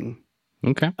sort of thing.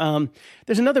 Okay.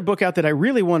 There's another book out that I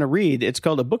really want to read. It's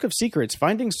called A Book of Secrets,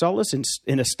 Finding Solace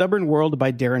in a Stubborn World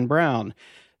by Darren Brown.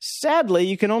 Sadly,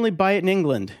 you can only buy it in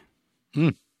England.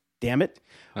 Damn it.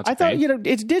 That's I thought,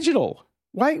 it's digital.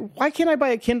 Why can't I buy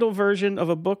a Kindle version of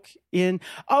a book in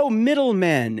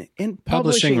middlemen in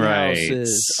publishing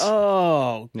houses? rights.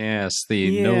 Oh, Yes,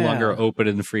 the no longer open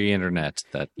and free internet.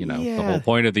 That the whole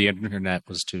point of the internet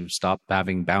was to stop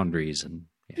having boundaries and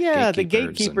the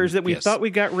gatekeepers that we thought we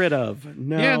got rid of.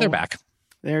 No, yeah, they're back.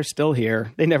 They're still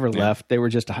here. They never left. They were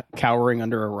just cowering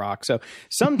under a rock. So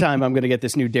sometime I'm going to get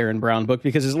this new Darren Brown book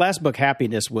because his last book,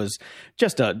 Happiness, was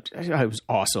it was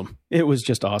awesome. It was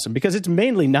just awesome because it's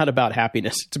mainly not about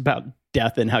happiness. It's about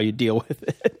death and how you deal with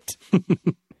it.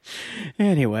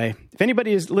 Anyway, if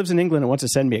anybody lives in England and wants to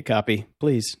send me a copy,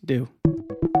 please do.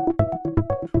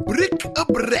 Brick a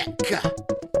brick.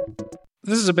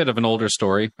 This is a bit of an older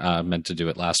story. Meant to do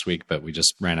it last week, but we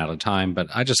just ran out of time. But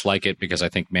I just like it because I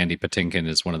think Mandy Patinkin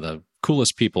is one of the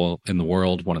coolest people in the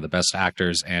world, one of the best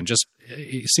actors, and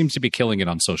he seems to be killing it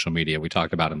on social media. We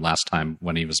talked about him last time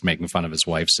when he was making fun of his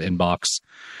wife's inbox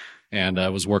and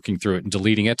was working through it and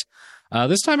deleting it.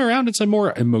 This time around, it's a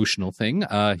more emotional thing.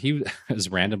 He is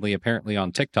randomly, apparently,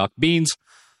 on TikTok. Beans.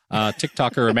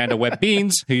 TikToker Amanda Webb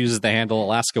Beans, who uses the handle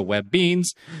Alaska Webb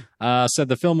Beans, said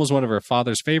the film was one of her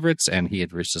father's favorites, and he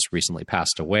had just recently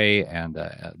passed away. And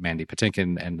Mandy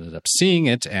Patinkin ended up seeing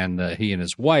it, and he and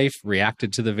his wife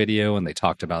reacted to the video, and they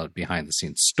talked about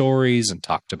behind-the-scenes stories and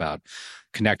talked about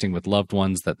connecting with loved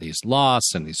ones that he's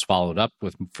lost, and he's followed up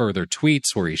with further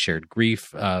tweets where he shared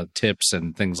grief tips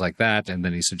and things like that. And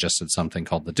then he suggested something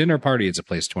called The Dinner Party. It's a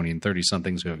place 20 and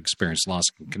 30-somethings who have experienced loss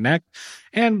can connect.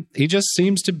 And he just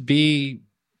seems to be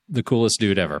the coolest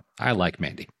dude ever. I like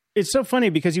Mandy. It's so funny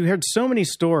because you heard so many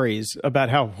stories about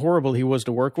how horrible he was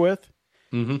to work with.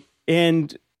 Mm-hmm.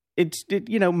 And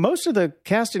most of the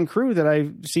cast and crew that I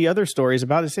see other stories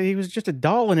about, they say he was just a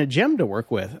doll and a gem to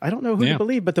work with. I don't know who to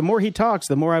believe, but the more he talks,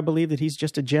 the more I believe that he's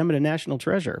just a gem and a national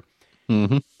treasure.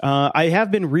 Mm-hmm. I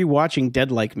have been rewatching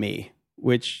Dead Like Me,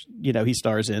 which, he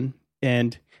stars in,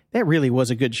 and that really was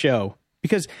a good show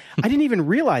because I didn't even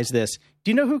realize this.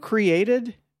 Do you know who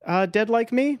created Dead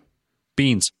Like Me?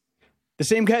 Beans. The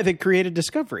same guy that created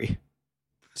Discovery.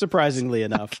 Surprisingly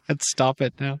enough. Let's stop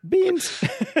it now. Beans.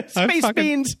 Space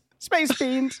beans. Space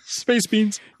beans. Space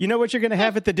beans. You know what you're going to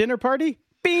have at the dinner party?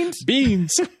 Beans.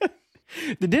 Beans.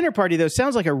 The dinner party, though,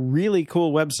 sounds like a really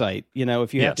cool website.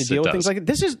 If you have to deal with things like it.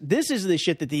 This is the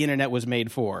shit that the internet was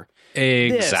made for.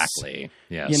 Exactly.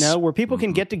 Yes. Where people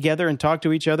can get together and talk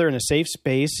to each other in a safe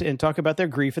space and talk about their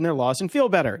grief and their loss and feel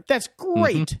better. That's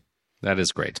great. Mm-hmm. That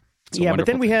is great. But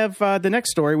then we have the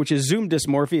next story, which is Zoom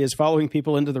dysmorphia is following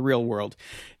people into the real world.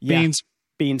 Yeah,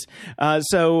 beans.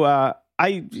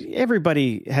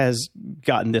 Everybody has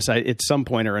gotten this at some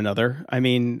point or another. I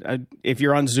mean, if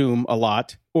you're on Zoom a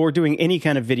lot or doing any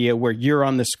kind of video where you're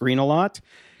on the screen a lot,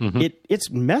 it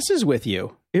messes with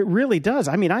you. It really does.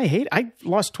 I mean, I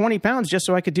lost 20 pounds just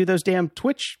so I could do those damn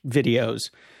Twitch videos.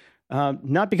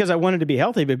 Not because I wanted to be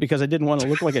healthy, but because I didn't want to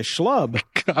look like a schlub.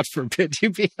 God forbid you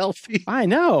be healthy. I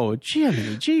know.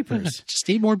 Jimmy, jeepers. Just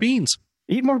eat more beans.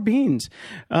 Eat more beans.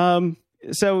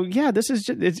 So, yeah, this is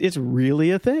it's really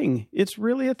a thing. It's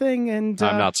really a thing. And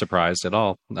I'm not surprised at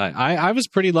all. I was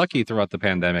pretty lucky throughout the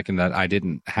pandemic in that I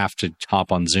didn't have to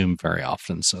hop on Zoom very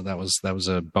often. So that was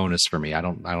a bonus for me. I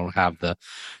don't have the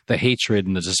hatred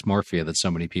and the dysmorphia that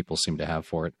so many people seem to have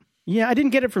for it. Yeah, I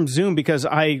didn't get it from Zoom because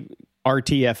I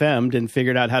RTFM'd and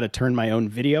figured out how to turn my own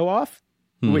video off,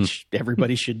 which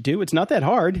everybody should do. It's not that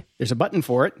hard. There's a button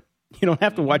for it. You don't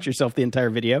have to watch yourself the entire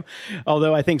video.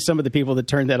 Although I think some of the people that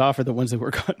turned that off are the ones that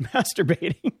were caught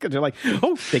masturbating because they're like,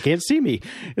 oh, they can't see me.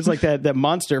 It's like that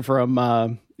monster from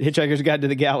Hitchhiker's Guide to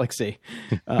the Galaxy.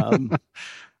 I'm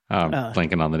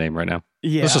blanking on the name right now.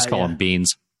 Yeah, let's just call them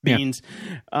Beans. Beans.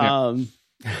 Yeah.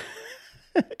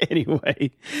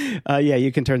 Anyway,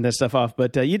 you can turn that stuff off,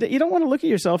 but you don't want to look at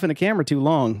yourself in a camera too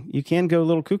long. You can go a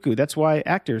little cuckoo. That's why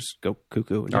actors go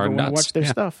cuckoo and never want to watch their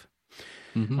stuff.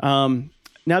 Mm-hmm.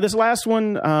 Now, this last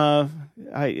one, I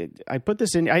put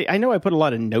this in. I know I put a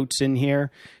lot of notes in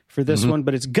here for this one,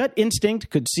 but it's gut instinct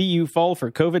could see you fall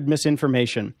for COVID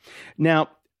misinformation. Now,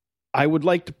 I would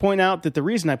like to point out that the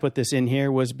reason I put this in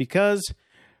here was because,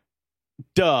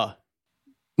 duh.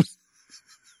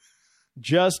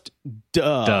 Just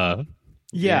duh.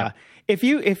 Yeah. If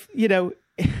you know,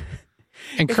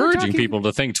 encouraging people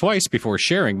to think twice before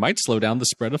sharing might slow down the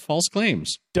spread of false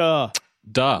claims. Duh.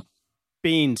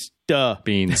 Beans. Duh.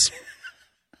 Beans.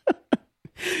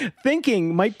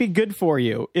 Thinking might be good for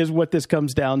you is what this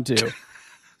comes down to.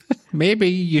 Maybe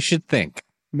you should think.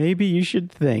 If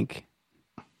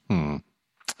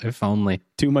only.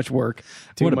 Too much work.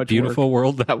 What a beautiful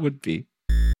world that would be.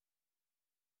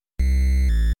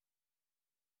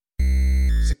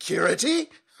 Security?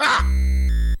 Ha!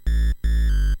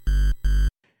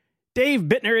 Dave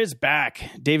Bittner is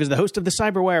back. Dave is the host of the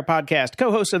Cyberwire podcast,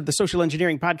 co-host of the social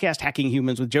engineering podcast Hacking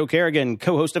Humans with Joe Kerrigan,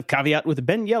 co-host of Caveat with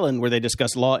Ben Yellen, where they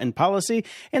discuss law and policy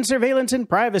and surveillance and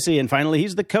privacy. And finally,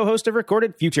 he's the co-host of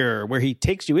Recorded Future, where he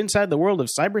takes you inside the world of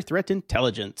cyber threat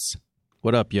intelligence.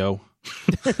 What up, yo?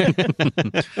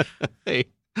 Hey,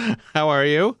 how are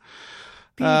you?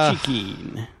 Peachy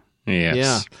keen. Yes.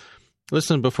 Yeah.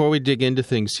 Listen, before we dig into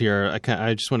things here,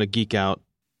 I just want to geek out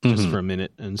just for a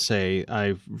minute and say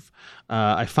I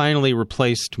finally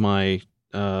replaced my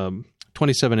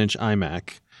 27-inch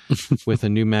iMac with a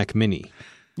new Mac Mini.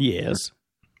 Yes.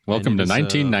 Welcome to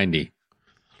 1990.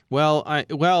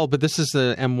 But this is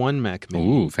the M1 Mac Mini.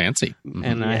 Ooh, fancy.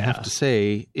 And I have to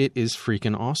say, it is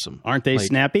freaking awesome. Aren't they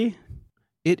snappy?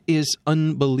 It is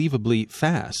unbelievably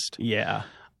fast. Yeah.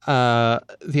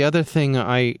 The other thing,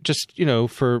 I just,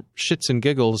 for shits and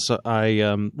giggles, I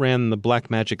ran the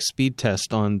Blackmagic speed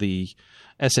test on the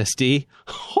SSD.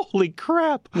 Holy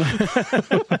crap.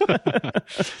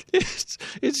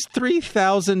 It's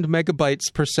 3,000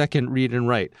 megabytes per second read and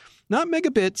write. Not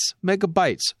megabits,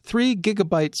 megabytes. 3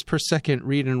 gigabytes per second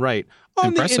read and write on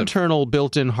Impressive. the internal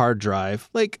built-in hard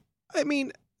drive.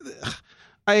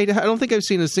 I don't think I've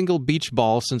seen a single beach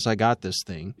ball since I got this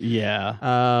thing.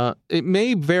 Yeah. It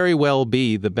may very well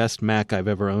be the best Mac I've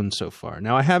ever owned so far.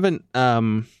 Now, I haven't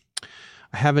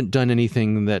done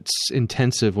anything that's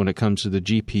intensive when it comes to the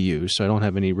GPU, so I don't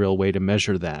have any real way to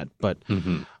measure that. But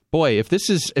boy, if this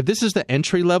is the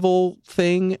entry level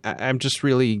thing, I'm just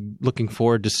really looking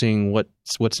forward to seeing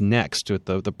what's next with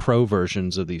the pro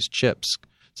versions of these chips.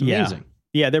 It's amazing.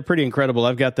 Yeah, they're pretty incredible.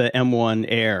 I've got the M1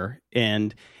 Air,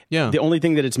 and the only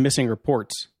thing that it's missing are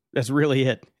ports. That's really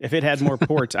it. If it had more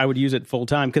ports, I would use it full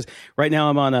time. Because right now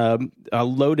I'm on a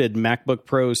loaded MacBook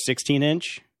Pro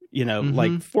 16-inch,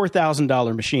 like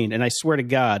 $4,000 machine, and I swear to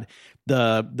God,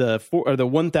 the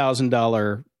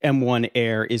 $1,000 M1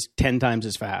 Air is 10 times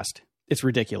as fast. It's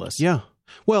ridiculous. Yeah.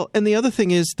 Well, and the other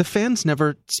thing is the fans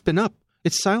never spin up.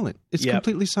 It's silent. It's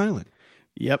completely silent.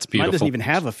 Yep. Mine doesn't even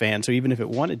have a fan, so even if it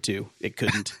wanted to, it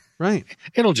couldn't. Right.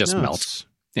 It'll just melt.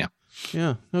 Yeah.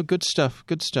 Yeah. No, good stuff.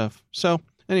 Good stuff. So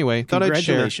anyway, thought I'd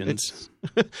share. Congratulations.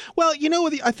 Well,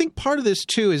 I think part of this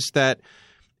too is that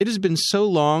it has been so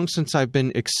long since I've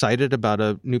been excited about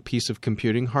a new piece of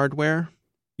computing hardware.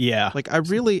 Yeah. Like I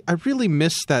really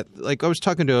miss that. Like I was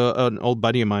talking to an old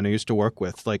buddy of mine I used to work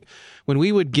with. Like when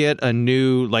we would get a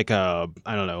new,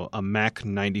 a Mac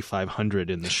 9500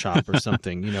 in the shop or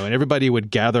something, and everybody would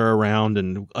gather around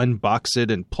and unbox it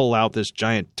and pull out this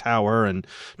giant tower and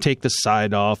take the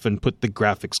side off and put the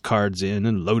graphics cards in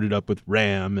and load it up with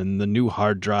RAM and the new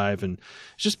hard drive. And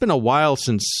it's just been a while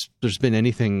since there's been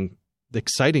anything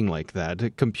exciting like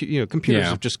that. Computers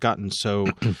have just gotten so...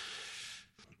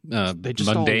 they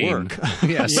just mundane. all work.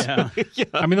 Yes. Yeah.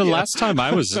 I mean, the last time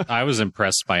I was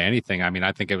impressed by anything. I mean,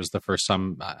 I think it was the first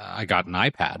time I got an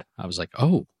iPad. I was like,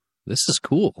 oh, this is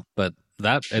cool. But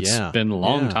it's been a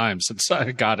long time since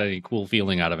I got any cool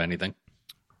feeling out of anything.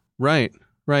 Right.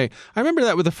 I remember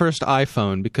that with the first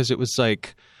iPhone because it was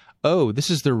like, oh, this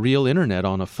is the real internet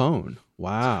on a phone.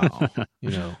 Wow.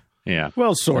 Yeah.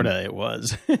 Well, sorta it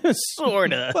was.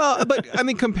 Sorta. Well, but I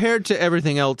mean, compared to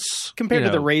everything else. Compared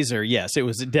to the Razor, yes, it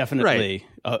was definitely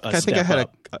a I think step I had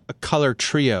up. a color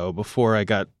trio before I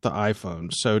got the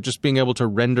iPhone. So just being able to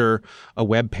render a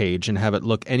web page and have it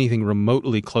look anything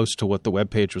remotely close to what the web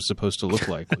page was supposed to look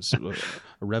like was a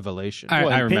revelation.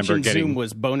 I remember pinch and getting zoom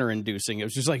was boner inducing. It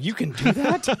was just like, you can do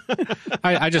that?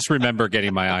 I just remember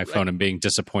getting my iPhone and being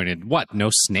disappointed. What? No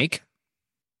snake?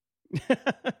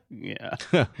 Yeah.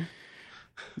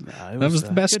 That was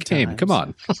the best game. Come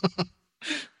on.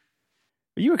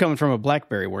 You were coming from a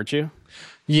BlackBerry, weren't you?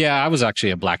 Yeah, I was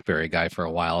actually a BlackBerry guy for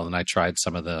a while, and I tried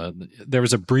some of there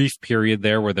was a brief period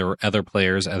there where there were other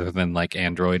players other than like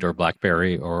Android or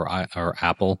BlackBerry or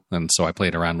Apple, and so I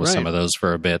played around with some of those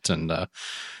for a bit, and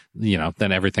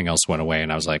then everything else went away,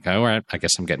 and I was like, all right, I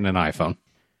guess I'm getting an iPhone.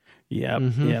 Yeah,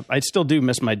 yeah. I still do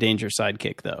miss my Danger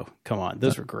Sidekick, though. Come on,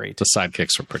 those were great. The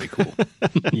sidekicks were pretty cool.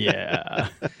 Yeah.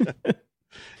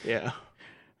 Yeah.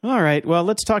 All right. Well,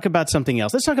 let's talk about something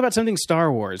else. Let's talk about something Star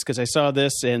Wars, because I saw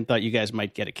this and thought you guys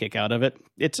might get a kick out of it.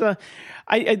 It's the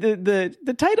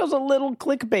title's a little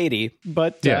clickbaity,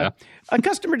 but a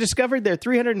customer discovered their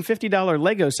 $350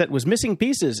 Lego set was missing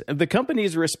pieces. The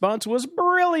company's response was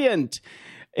brilliant.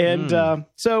 And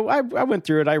so I went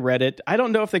through it. I read it. I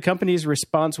don't know if the company's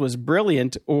response was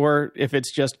brilliant or if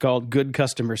it's just called good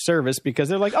customer service, because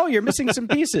they're like, oh, you're missing some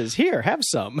pieces. Here, have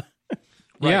some.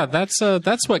 Yeah, that's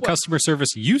what customer service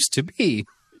used to be.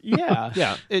 Yeah.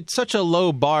 Yeah, it's such a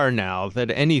low bar now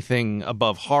that anything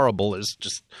above horrible is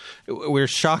just, we're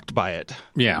shocked by it.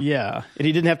 Yeah. Yeah. And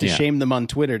he didn't have to Yeah. shame them on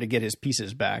Twitter to get his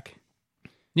pieces back.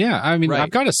 Yeah, I mean, Right. I've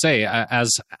got to say, as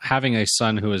having a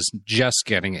son who is just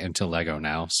getting into Lego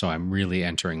now, so I'm really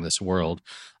entering this world,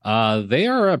 they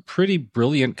are a pretty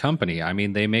brilliant company. I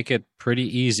mean, they make it pretty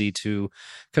easy to,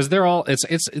 because they're all,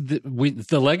 the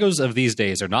Legos of these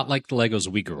days are not like the Legos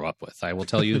we grew up with. I will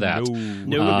tell you that.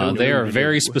 They are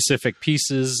very specific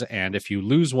pieces, and if you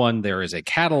lose one, there is a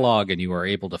catalog, and you are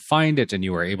able to find it, and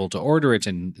you are able to order it,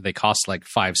 and they cost like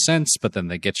 5 cents, but then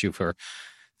they get you for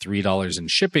 $3 in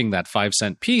shipping, that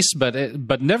 5-cent piece,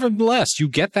 but nevertheless, you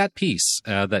get that piece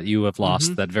that you have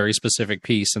lost, that very specific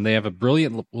piece, and they have a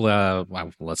brilliant. Well,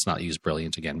 let's not use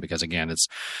brilliant again, because again, it's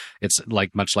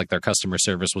like much like their customer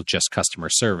service was just customer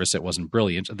service. It wasn't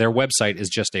brilliant. Their website is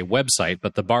just a website,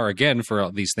 but the bar again for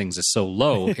all these things is so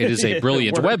low. It is a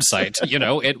brilliant website. You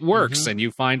know, it works, and you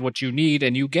find what you need,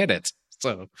 and you get it.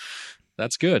 So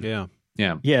that's good. Yeah.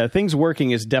 Yeah. Yeah, things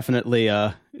working is definitely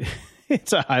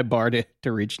it's a high bar to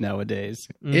reach nowadays.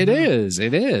 It is.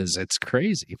 It's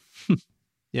crazy.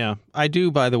 Yeah. I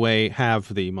do, by the way,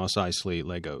 have the Mos Eisley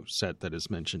Lego set that is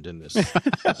mentioned in this.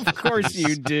 Of course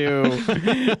you do.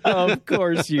 Of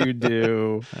course you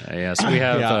do. Yes, we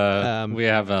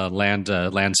have a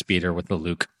land speeder with the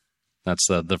Luke. That's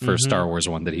the first Star Wars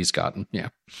one that he's gotten. Yeah.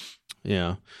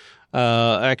 Yeah.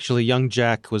 Actually, young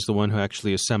Jack was the one who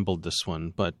actually assembled this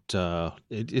one, but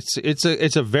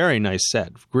it's a very nice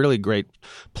set. Really great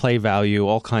play value,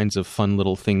 all kinds of fun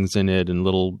little things in it, and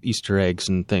little Easter eggs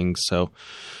and things. So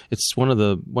it's one of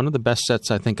the best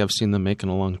sets I think I've seen them make in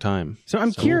a long time. So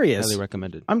I'm curious. Highly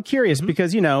recommended. I'm curious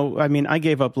because, I mean, I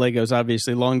gave up Legos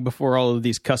obviously long before all of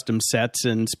these custom sets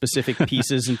and specific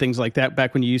pieces and things like that.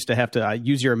 Back when you used to have to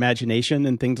use your imagination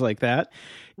and things like that.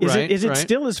 Is it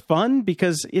still as fun?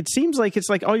 Because it seems like it's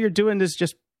like all you're doing is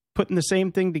just putting the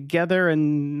same thing together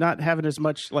and not having as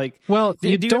much like. Well, do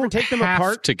you you don't ever take them have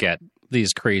apart to get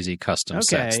these crazy custom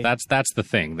sets. Okay. That's the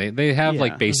thing. They have Yeah.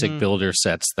 like basic builder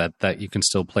sets that you can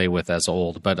still play with as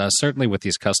old, but certainly with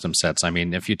these custom sets, I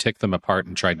mean, if you took them apart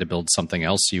and tried to build something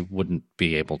else, you wouldn't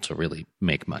be able to really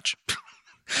make much.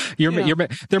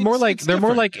 They're more like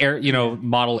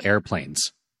model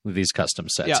airplanes. These custom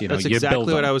sets, Yeah, that's you exactly build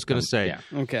what them. I was going to say. Yeah.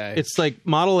 Okay. It's like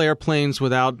model airplanes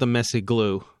without the messy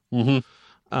glue.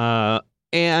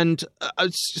 And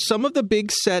some of the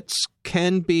big sets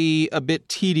can be a bit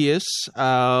tedious.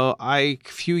 A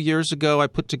few years ago, I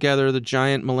put together the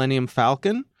giant Millennium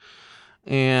Falcon,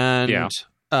 and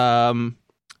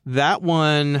that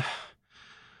one.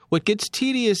 What gets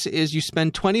tedious is you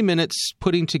spend 20 minutes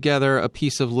putting together a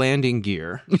piece of landing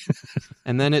gear,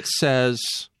 and then it says.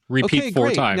 Repeat okay, 4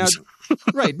 great. times.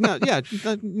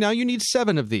 Now you need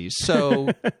 7 of these. So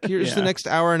here's the next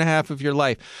hour and a half of your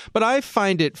life. But I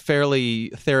find it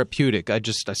fairly therapeutic. I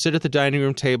sit at the dining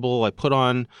room table, I put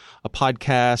on a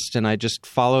podcast, and I just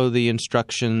follow the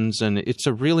instructions. And it's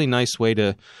a really nice way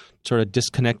to sort of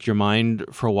disconnect your mind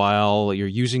for a while. You're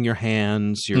using your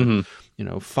hands. You're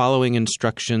following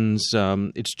instructions.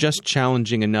 It's just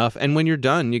challenging enough. And when you're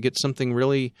done, you get something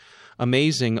really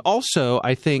amazing. Also,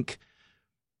 I think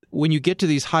when you get to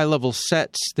these high-level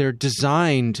sets, they're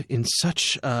designed in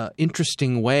such an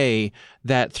interesting way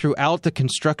that throughout the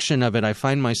construction of it, I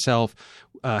find myself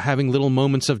having little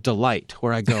moments of delight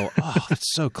where I go, oh,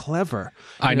 that's so clever.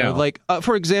 I know. Like,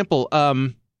 for example,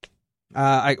 for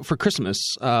Christmas,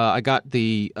 I got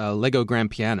the Lego Grand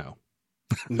Piano.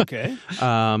 Okay.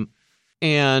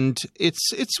 And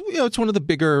it's one of the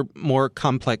bigger, more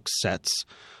complex sets.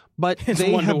 But It's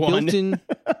they have 1-to-1. built-in.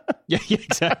 Yeah,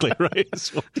 exactly right.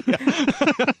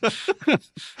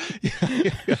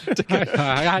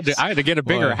 I had to get a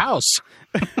bigger Boy. house.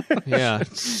 Yeah,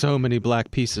 so many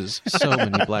black pieces.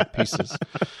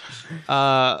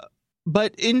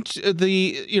 But in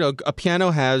a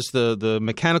piano has the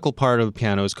mechanical part of a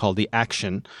piano is called the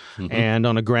action, and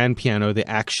on a grand piano, the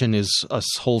action is a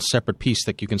whole separate piece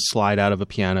that you can slide out of a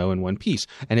piano in one piece,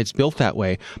 and it's built that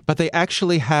way. But they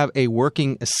actually have a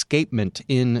working escapement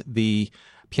in the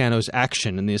piano's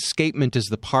action, and the escapement is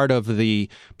the part of the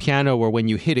piano where when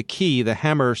you hit a key, the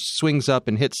hammer swings up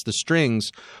and hits the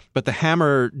strings, but the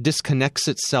hammer disconnects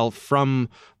itself from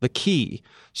the key.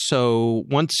 So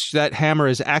once that hammer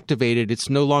is activated, it's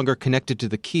no longer connected to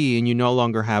the key and you no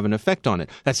longer have an effect on it.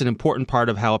 That's an important part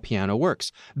of how a piano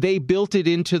works. They built it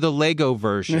into the Lego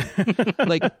version.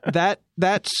 Like that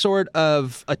sort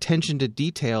of attention to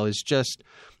detail is just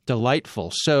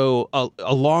delightful. So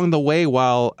along the way,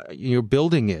 while you're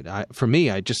building it, for me,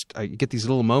 I get these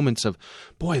little moments of,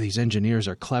 boy, these engineers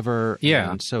are clever.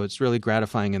 Yeah. And so it's really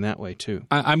gratifying in that way too.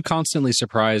 I'm constantly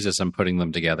surprised as I'm putting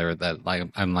them together that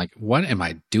I'm like, what am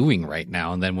I doing right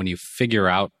now? And then when you figure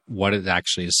out what it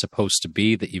actually is supposed to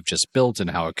be that you've just built and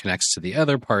how it connects to the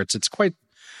other parts, it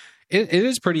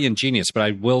is pretty ingenious. But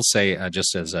I will say,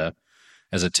 just as a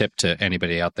tip to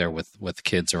anybody out there with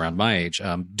kids around my age,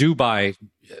 do buy.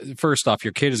 First off,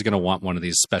 your kid is going to want one of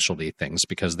these specialty things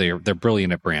because they're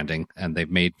brilliant at branding and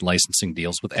they've made licensing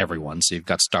deals with everyone. So you've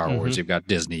got Star Wars, you've got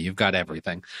Disney, you've got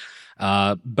everything.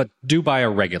 But do buy a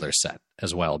regular set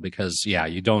as well because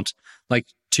you don't, like,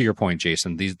 to your point,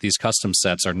 Jason, these custom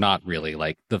sets are not really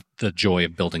like the joy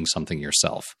of building something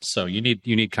yourself. So you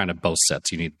need kind of both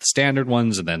sets. You need the standard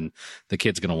ones, and then the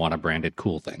kid's going to want a branded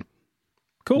cool thing.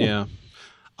 Cool. Yeah.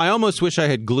 I almost wish I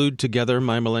had glued together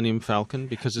my Millennium Falcon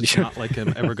because it's not like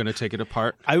I'm ever going to take it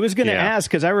apart. I was going to ask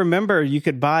because I remember you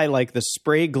could buy like the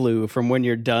spray glue from when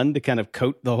you're done to kind of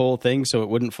coat the whole thing so it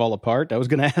wouldn't fall apart. I was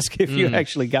going to ask if you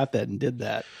actually got that and did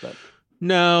that. But.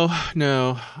 No.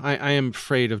 I am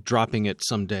afraid of dropping it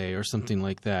someday or something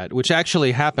like that, which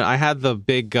actually happened. I had the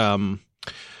big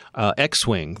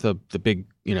X-Wing, the big,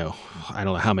 I don't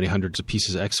know how many hundreds of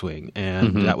pieces of X-Wing,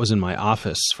 and that was in my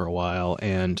office for a while,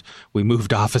 and we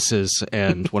moved offices,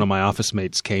 and one of my office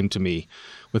mates came to me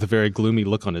with a very gloomy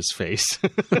look on his face.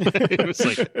 It was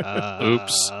like,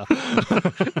 oops.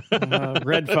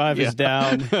 Red 5 is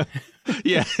down.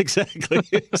 Yeah, exactly.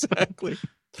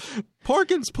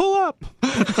 Porkins, pull up.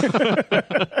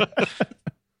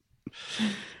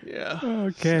 Yeah.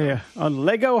 Okay. On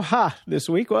Lego this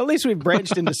week. Well, at least we've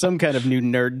branched into some kind of new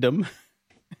nerddom.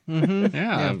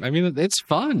 Yeah, I mean, it's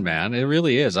fun, man. It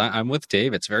really is. I'm with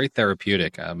Dave. It's very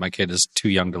therapeutic. My kid is too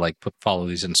young to follow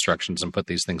these instructions and put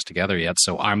these things together yet,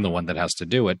 so I'm the one that has to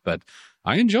do it, but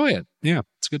I enjoy it. Yeah,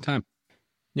 it's a good time.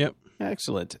 Yep.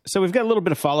 Excellent. So we've got a little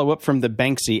bit of follow-up from the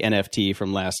Banksy NFT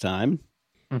from last time.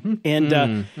 And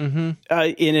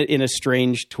in a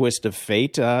strange twist of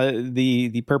fate,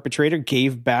 the perpetrator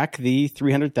gave back the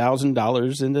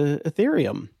 $300,000 into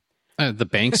Ethereum. The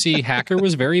Banksy hacker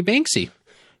was very Banksy.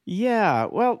 Yeah,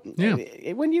 well,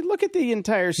 when you look at the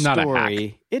entire Not a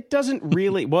story, it doesn't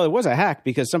really... Well, it was a hack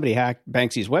because somebody hacked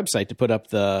Banksy's website to put up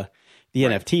the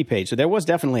NFT page. So there was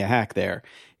definitely a hack there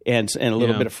and a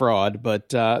little bit of fraud. But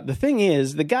the thing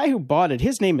is, the guy who bought it,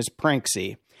 his name is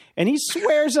Pranksy. And he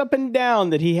swears up and down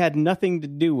that he had nothing to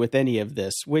do with any of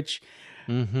this, which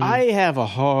I have a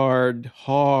hard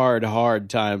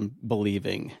time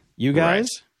believing. You guys?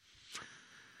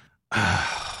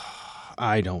 Right.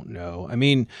 I don't know. I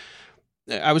mean,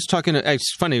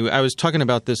 it's funny. I was talking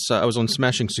about this. I was on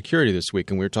Smashing Security this week,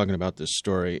 and we were talking about this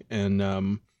story. And,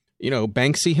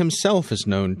 Banksy himself is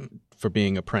known for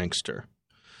being a prankster.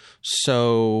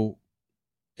 So...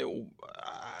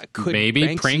 could maybe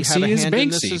Banksy have a hand in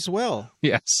this as well?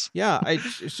 Yes. Yeah,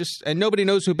 it's just, and nobody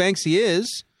knows who Banksy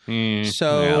is.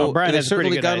 So well, Brian they has a pretty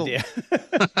certainly good got idea.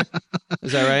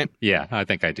 Is that right? Yeah, I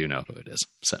think I do know who it is.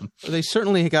 So they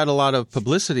certainly got a lot of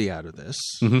publicity out of this.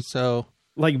 So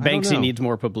like Banksy needs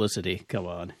more publicity. Come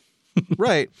on.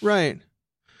 Right.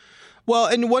 Well,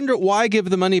 and wonder why give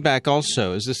the money back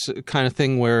also? Is this kind of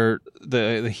thing where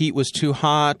the heat was too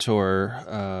hot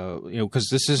or, because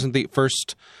this isn't the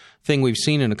first thing we've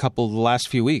seen in a couple of the last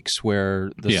few weeks where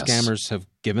the scammers have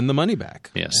given the money back.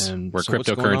 Yes, and where so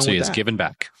cryptocurrency is given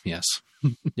back. Yes.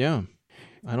 Yeah.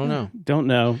 I don't know. Don't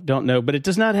know. But it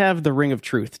does not have the ring of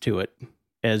truth to it,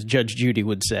 as Judge Judy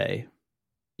would say.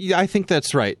 Yeah, I think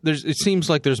that's right. It seems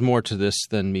like there's more to this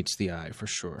than meets the eye, for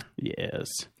sure. Yes.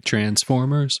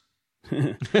 Transformers.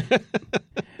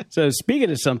 So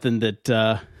speaking of something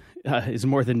that is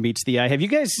more than meets the eye, have you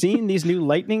guys seen these new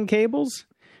lightning cables?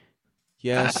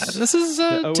 Yes. This is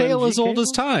a tale as old as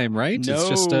time, right? No, it's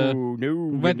just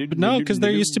no, because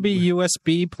there used to be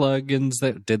USB plugins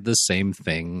that did the same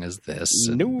thing as this.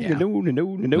 No.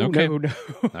 Okay. No.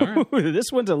 All right.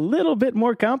 This one's a little bit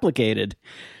more complicated.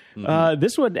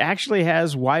 This one actually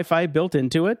has Wi-Fi built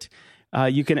into it.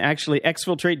 You can actually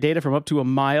exfiltrate data from up to a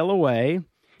mile away.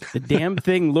 The damn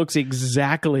thing looks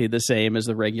exactly the same as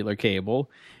the regular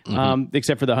cable,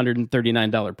 except for the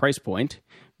 $139 price point.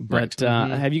 But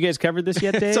have you guys covered this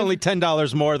yet, Dave? It's only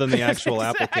 $10 more than the actual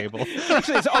Apple cable.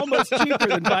 Actually, it's almost cheaper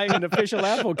than buying an official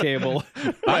Apple cable.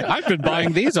 I've been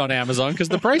buying these on Amazon because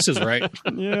the price is right.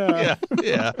 Yeah,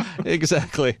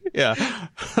 exactly. Yeah.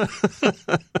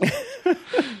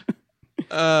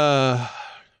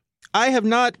 I have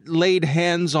not laid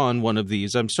hands on one of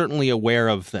these. I'm certainly aware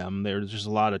of them. There's just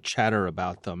a lot of chatter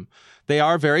about them. They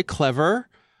are very clever.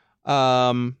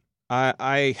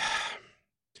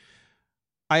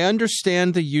 I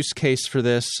understand the use case for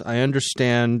this. I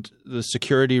understand the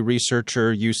security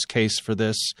researcher use case for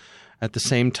this. At the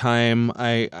same time,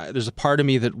 I there's a part of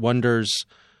me that wonders,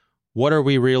 what are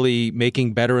we really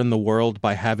making better in the world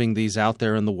by having these out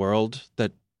there in the world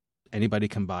that anybody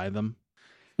can buy them?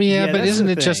 Yeah, but that's isn't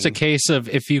the it just a thing. case of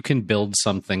if you can build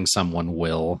something, someone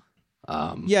will?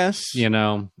 Yes. You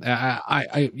know,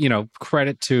 I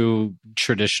credit to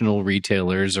traditional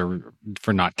retailers or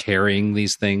for not carrying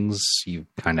these things. You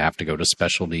kind of have to go to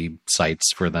specialty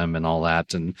sites for them and all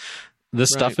that. And this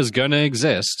stuff is going to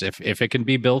exist. If it can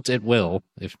be built, it will.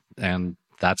 And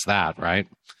that's that, right?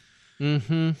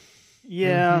 Mm-hmm.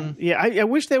 Yeah, yeah. I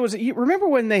wish there was. You remember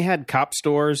when they had cop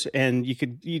stores and you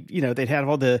could, they'd have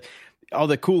all the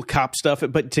cool cop stuff,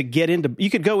 but to get into, you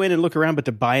could go in and look around, but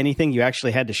to buy anything, you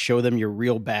actually had to show them your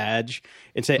real badge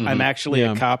and say, I'm actually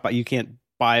a cop. You can't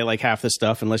buy like half the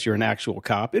stuff unless you're an actual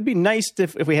cop. It'd be nice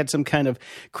if we had some kind of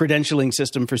credentialing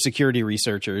system for security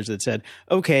researchers that said,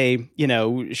 okay,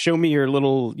 show me your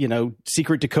little,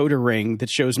 secret decoder ring that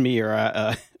shows me you're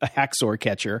a hacksaw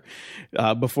catcher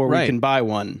before we can buy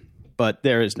one. But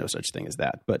there is no such thing as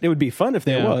that. But it would be fun if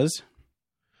there was.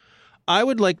 I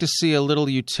would like to see a little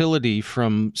utility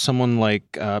from someone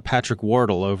like Patrick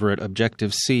Wardle over at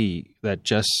Objective-C that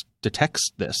just detects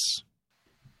this.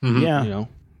 Mm-hmm. Yeah. You know?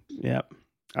 Yeah.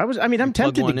 I'm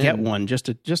tempted to get one just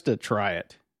to try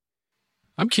it.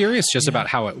 I'm curious just about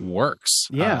how it works.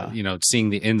 Yeah. Seeing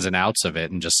the ins and outs of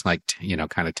it and just like,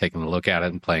 kind of taking a look at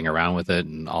it and playing around with it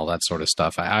and all that sort of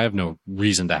stuff. I have no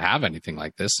reason to have anything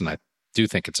like this. And I do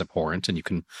think it's abhorrent, and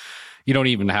you don't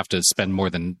even have to spend more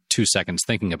than 2 seconds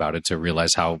thinking about it to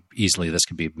realize how easily this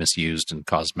could be misused and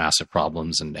cause massive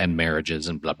problems and marriages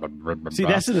and blah, blah, blah, blah. See,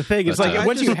 that's the thing. It's like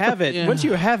once you have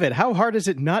it, how hard is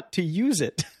it not to use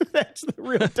it? That's the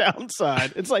real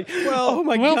downside. It's like, oh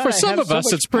my God. Well, for some of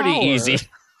us, it's pretty easy.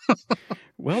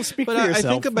 Well, speak but for yourself. I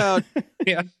think about,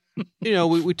 Yeah.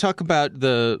 we talk about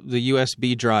the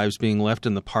USB drives being left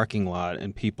in the parking lot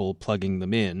and people plugging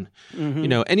them in.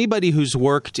 Mm-hmm. Anybody who's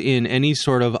worked in any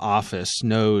sort of office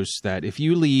knows that if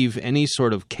you leave any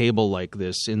sort of cable like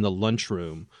this in the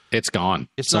lunchroom, it's gone.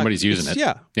 Somebody's using it.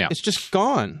 Yeah. It's just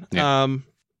gone. Yeah.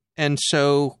 And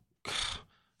so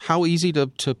how easy to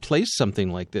place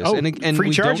something like this? Oh, and free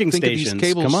we charging don't think stations. of these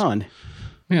cables. Come on.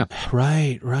 Yeah.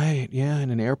 Right. Yeah. In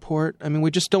an airport. I mean,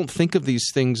 we just don't think of these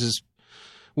things as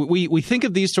we think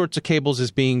of these sorts of cables as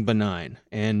being benign,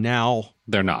 and now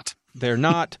they're not. They're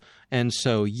not. And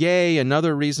so, yay,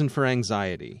 another reason for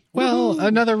anxiety. Well,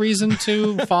 another reason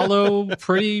to follow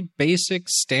pretty basic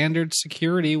standard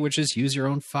security, which is use your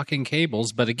own fucking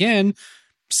cables. But again,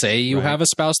 say you have a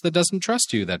spouse that doesn't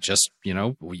trust you, that just,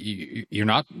 you're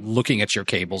not looking at your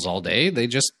cables all day. They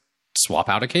just swap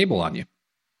out a cable on you.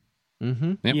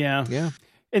 Mm-hmm. Yep. Yeah.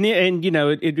 And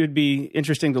it would be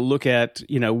interesting to look at,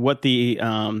 what the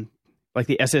like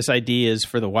the SSID is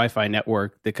for the Wi-Fi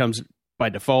network that comes by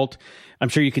default. I'm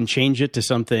sure you can change it to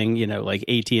something, like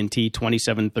AT&T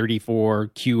 2734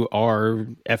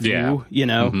 QRFU,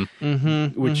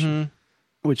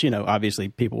 which obviously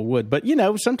people would, but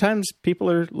sometimes people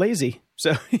are lazy.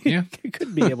 So you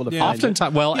could be able to find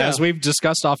oftentimes, as we've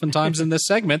discussed oftentimes in this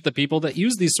segment, the people that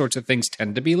use these sorts of things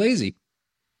tend to be lazy.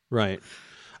 Right.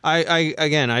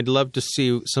 I'd love to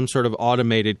see some sort of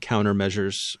automated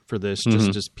countermeasures for this,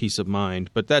 just peace of mind.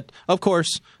 But that, of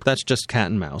course, that's just cat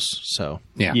and mouse. So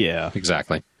yeah,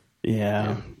 exactly.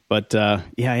 Yeah. But I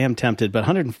am tempted. But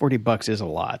 $140 is a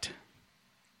lot.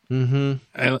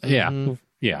 Mm-hmm.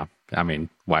 Yeah. I mean,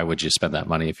 why would you spend that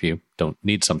money if you don't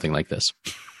need something like this?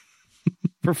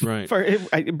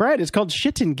 Brad, it's called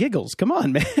shits and giggles. Come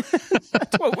on, man.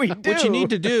 That's what we do. What you need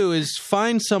to do is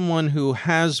find someone who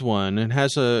has one and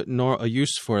has a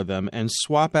use for them, and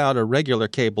swap out a regular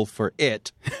cable for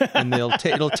it, and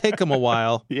it'll take them a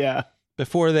while. Yeah.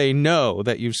 Before they know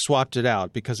that you've swapped it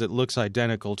out because it looks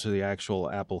identical to the actual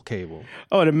Apple cable.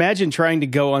 Oh, and imagine trying to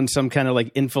go on some kind of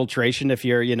like infiltration if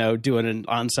you're, doing an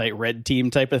on-site red team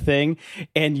type of thing,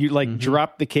 and you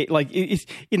drop the cable. Like, it's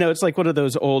like one of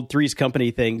those old Three's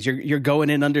Company things. You're going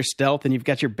in under stealth, and you've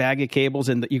got your bag of cables,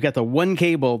 and you've got the one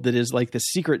cable that is like the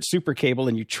secret super cable,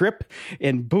 and you trip,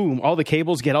 and boom, all the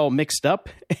cables get all mixed up.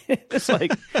 It's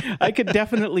like, I could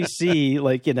definitely see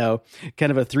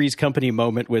kind of a Three's Company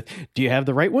moment with, do you have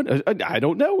the right one? I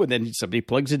don't know. And then somebody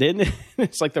plugs it in.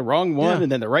 It's like the wrong one. And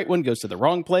then the right one goes to the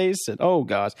wrong place. And oh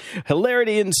gosh,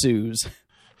 hilarity ensues.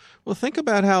 Well, think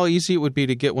about how easy it would be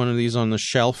to get one of these on the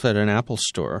shelf at an Apple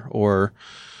store or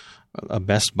a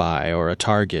Best Buy or a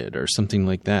Target or something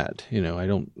like that.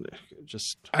 I'm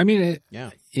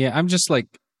just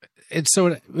like, it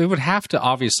would have to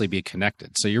obviously be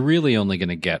connected. So you're really only going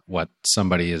to get what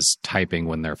somebody is typing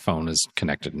when their phone is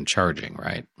connected and charging,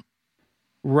 right?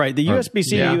 Right. The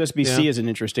USB-C to USB-C yeah. is an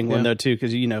interesting one, though, too,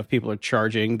 because, if people are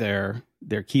charging their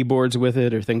keyboards with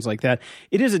it or things like that,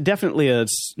 it is definitely a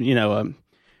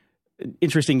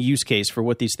interesting use case for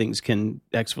what these things can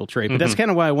exfiltrate. But that's kind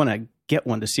of why I want to get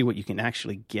one to see what you can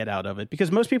actually get out of it,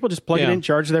 because most people just plug it in,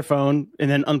 charge their phone,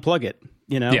 and then unplug it,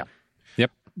 Yeah.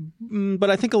 Yep. But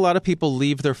I think a lot of people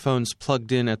leave their phones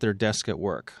plugged in at their desk at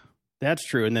work. That's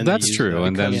true. And then that's true.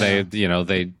 And then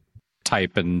they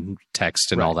type and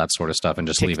text and all that sort of stuff and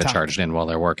just leave it charged in while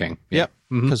they're working. Yep.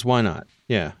 Because why not?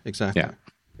 Yeah, exactly. Yeah.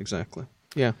 Exactly.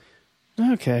 Yeah.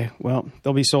 Okay. Well,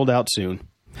 they'll be sold out soon.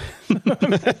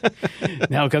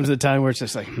 Now comes the time where it's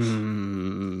just like,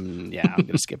 I'm going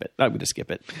to skip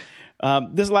it.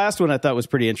 This last one I thought was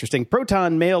pretty interesting.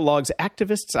 Proton Mail logs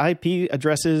activists' IP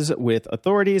addresses with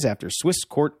authorities after Swiss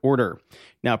court order.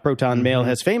 Now, Proton Mail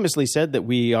has famously said that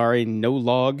we are a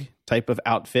no-log type of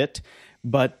outfit,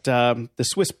 but the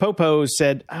Swiss Popos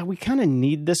said, we kind of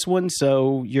need this one,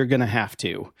 so you're going to have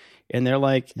to. And they're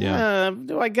like, do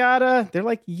I gotta? They're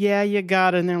like, yeah, you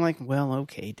gotta. And they're like, well,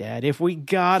 okay, Dad, if we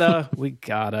gotta, we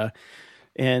gotta.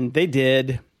 And they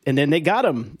did. And then they got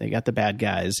them. They got the bad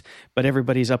guys. But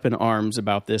everybody's up in arms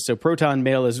about this. So Proton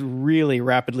Mail is really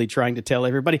rapidly trying to tell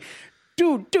everybody,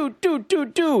 dude,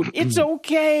 it's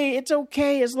okay. It's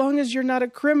okay as long as you're not a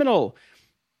criminal.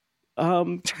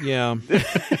 Yeah.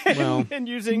 Well, and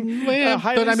using a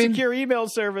highly secure email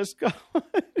service.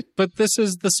 But this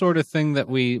is the sort of thing that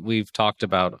we've talked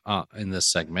about in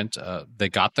this segment. They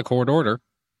got the court order.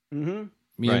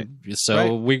 Mm-hmm. Right.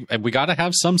 So we got to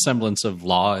have some semblance of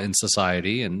law in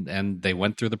society, and they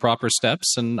went through the proper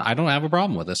steps, and I don't have a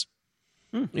problem with this.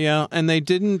 Yeah, and they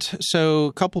didn't. So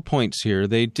a couple points here.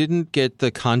 They didn't get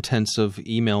the contents of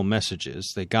email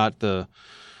messages. They got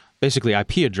basically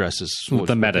IP addresses, the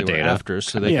metadata after,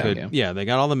 so they they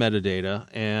got all the metadata.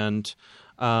 And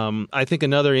I think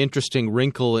another interesting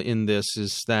wrinkle in this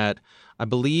is that I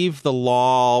believe the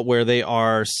law where they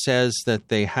are says that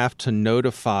they have to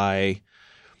notify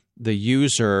the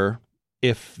user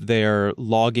if they're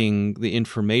logging the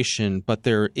information, but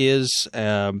there is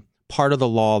part of the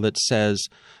law that says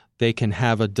they can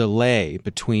have a delay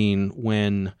between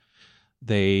when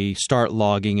they start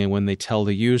logging and when they tell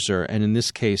the user. And in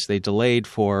this case, they delayed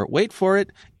for, wait for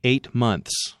it, 8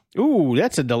 months. Ooh,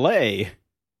 that's a delay.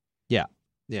 Yeah.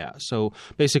 Yeah. So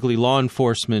basically law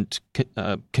enforcement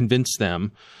convinced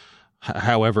them,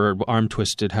 however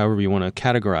arm-twisted, however you want to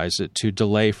categorize it, to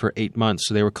delay for 8 months.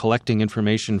 So they were collecting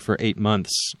information for 8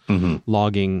 months,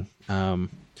 logging.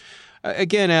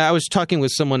 Again, I was talking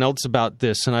with someone else about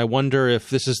this, and I wonder if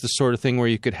this is the sort of thing where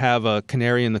you could have a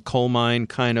canary in the coal mine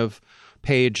kind of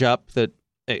page up that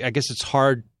I guess it's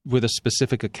hard with a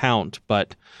specific account,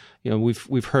 but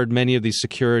we've heard many of these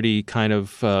security kind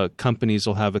of companies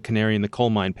will have a canary in the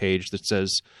coal mine page that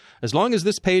says, as long as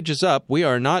this page is up, we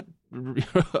are not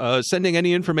sending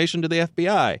any information to the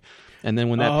FBI. And then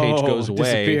when that page goes away,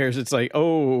 disappears, it's like,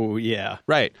 oh yeah,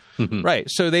 right, right.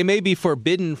 So they may be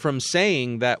forbidden from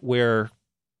saying that we're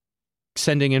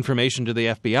sending information to the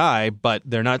FBI, but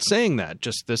they're not saying that.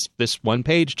 Just this one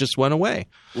page just went away.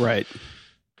 Right.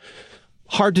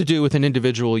 Hard to do with an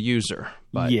individual user.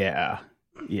 But yeah.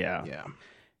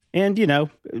 And,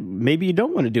 maybe you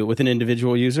don't want to do it with an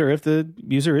individual user if the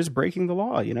user is breaking the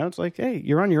law. It's like, hey,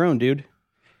 you're on your own, dude.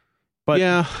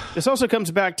 But this also comes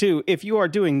back to, if you are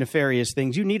doing nefarious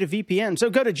things, you need a VPN. So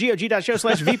go to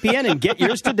gog.show/VPN and get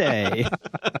yours today.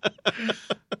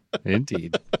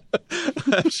 Indeed.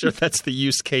 I'm sure that's the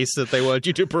use case that they want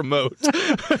you to promote.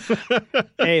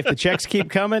 Hey, if the checks keep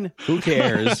coming, who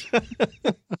cares?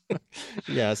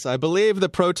 Yes, I believe the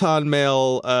Proton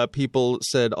Mail people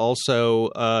said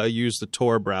also use the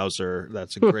Tor browser.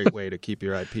 That's a great way to keep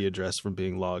your IP address from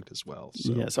being logged as well.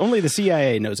 So. Yes, only the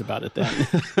CIA knows about it then.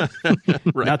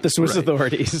 Right, not the Swiss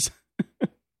authorities.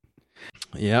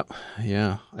 Yep.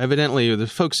 Yeah. Evidently, the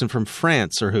folks from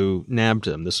France are who nabbed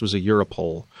him. This was a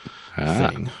Europol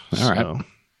thing. All right.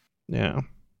 Yeah.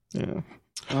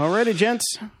 All righty,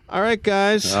 gents. All right,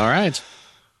 guys. All right.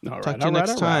 Talk to you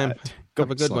next time.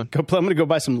 Have a good one. I'm going to go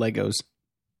buy some Legos.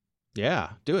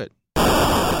 Yeah, do it.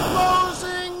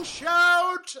 Closing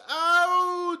shout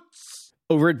outs.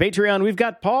 Over at Patreon, we've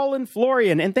got Paul and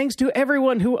Florian, and thanks to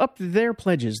everyone who upped their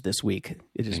pledges this week.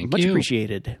 It is much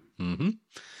appreciated. Mm-hmm.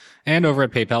 And over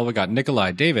at PayPal, we got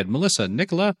Nikolai, David, Melissa,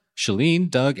 Nicola, Shalene,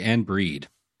 Doug, and Breed.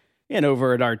 And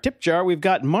over at our tip jar, we've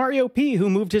got Mario P, who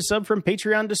moved his sub from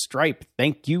Patreon to Stripe.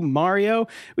 Thank you, Mario.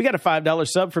 We got a $5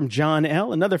 sub from John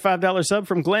L, another $5 sub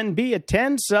from Glenn B, a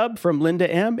 10 sub from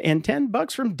Linda M, and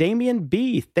 $10 from Damian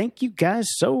B. Thank you guys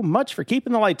so much for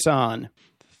keeping the lights on.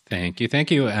 Thank you.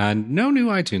 And no new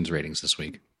iTunes ratings this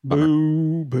week.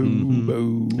 Boo, boo,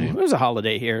 boo. It was a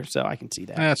holiday here, so I can see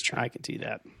that. That's true. I can see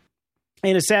that.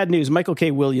 And a sad news, Michael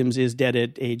K. Williams is dead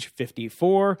at age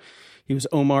 54. He was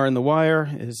Omar in The Wire,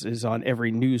 is on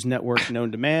every news network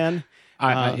known to man.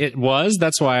 It was.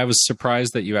 That's why I was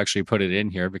surprised that you actually put it in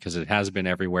here, because it has been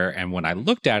everywhere. And when I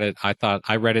looked at it, I thought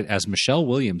I read it as Michelle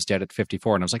Williams dead at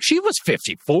 54. And I was like, she was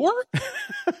 54?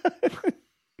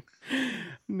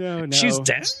 No. She's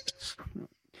dead?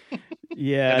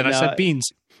 Yeah. And then I said beans.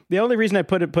 The only reason I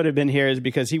put him in here is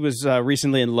because he was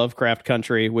recently in Lovecraft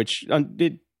Country, which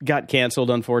it got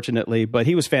canceled, unfortunately, but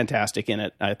he was fantastic in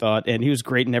it, I thought, and he was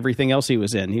great in everything else he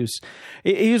was in. He was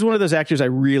one of those actors I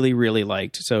really, really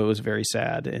liked, so it was very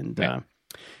sad. And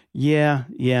yeah,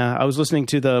 I was listening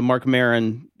to the Mark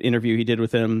Maron interview he did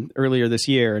with him earlier this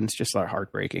year, and it's just like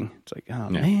heartbreaking. It's like, oh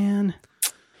man,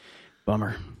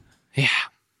 bummer. Yeah.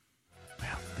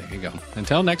 Well, there you go.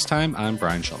 Until next time, I'm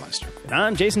Brian Schulmeister. And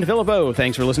I'm Jason DeFilippo.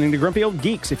 Thanks for listening to Grumpy Old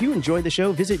Geeks. If you enjoyed the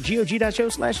show, visit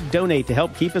gog.show/donate to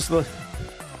help keep us the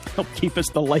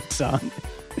lights on.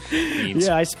 Beans.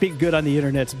 Yeah, I speak good on the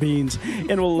internet's beans,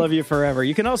 and we'll love you forever.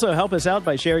 You can also help us out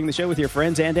by sharing the show with your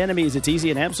friends and enemies. It's easy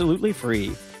and absolutely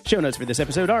free. Show notes for this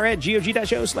episode are at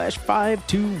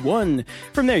gog.show/521.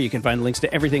 From there, you can find links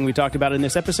to everything we talked about in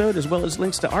this episode, as well as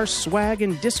links to our swag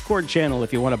and Discord channel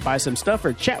if you want to buy some stuff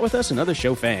or chat with us and other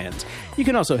show fans. You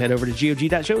can also head over to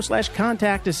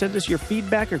gog.show/contact to send us your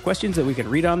feedback or questions that we can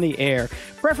read on the air.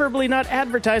 Preferably not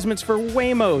advertisements for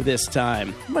Waymo this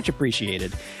time. Much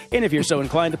appreciated. And if you're so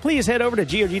inclined, please head over to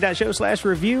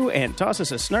gog.show/review and toss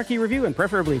us a snarky review and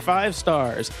preferably 5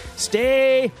 stars.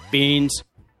 Stay beans.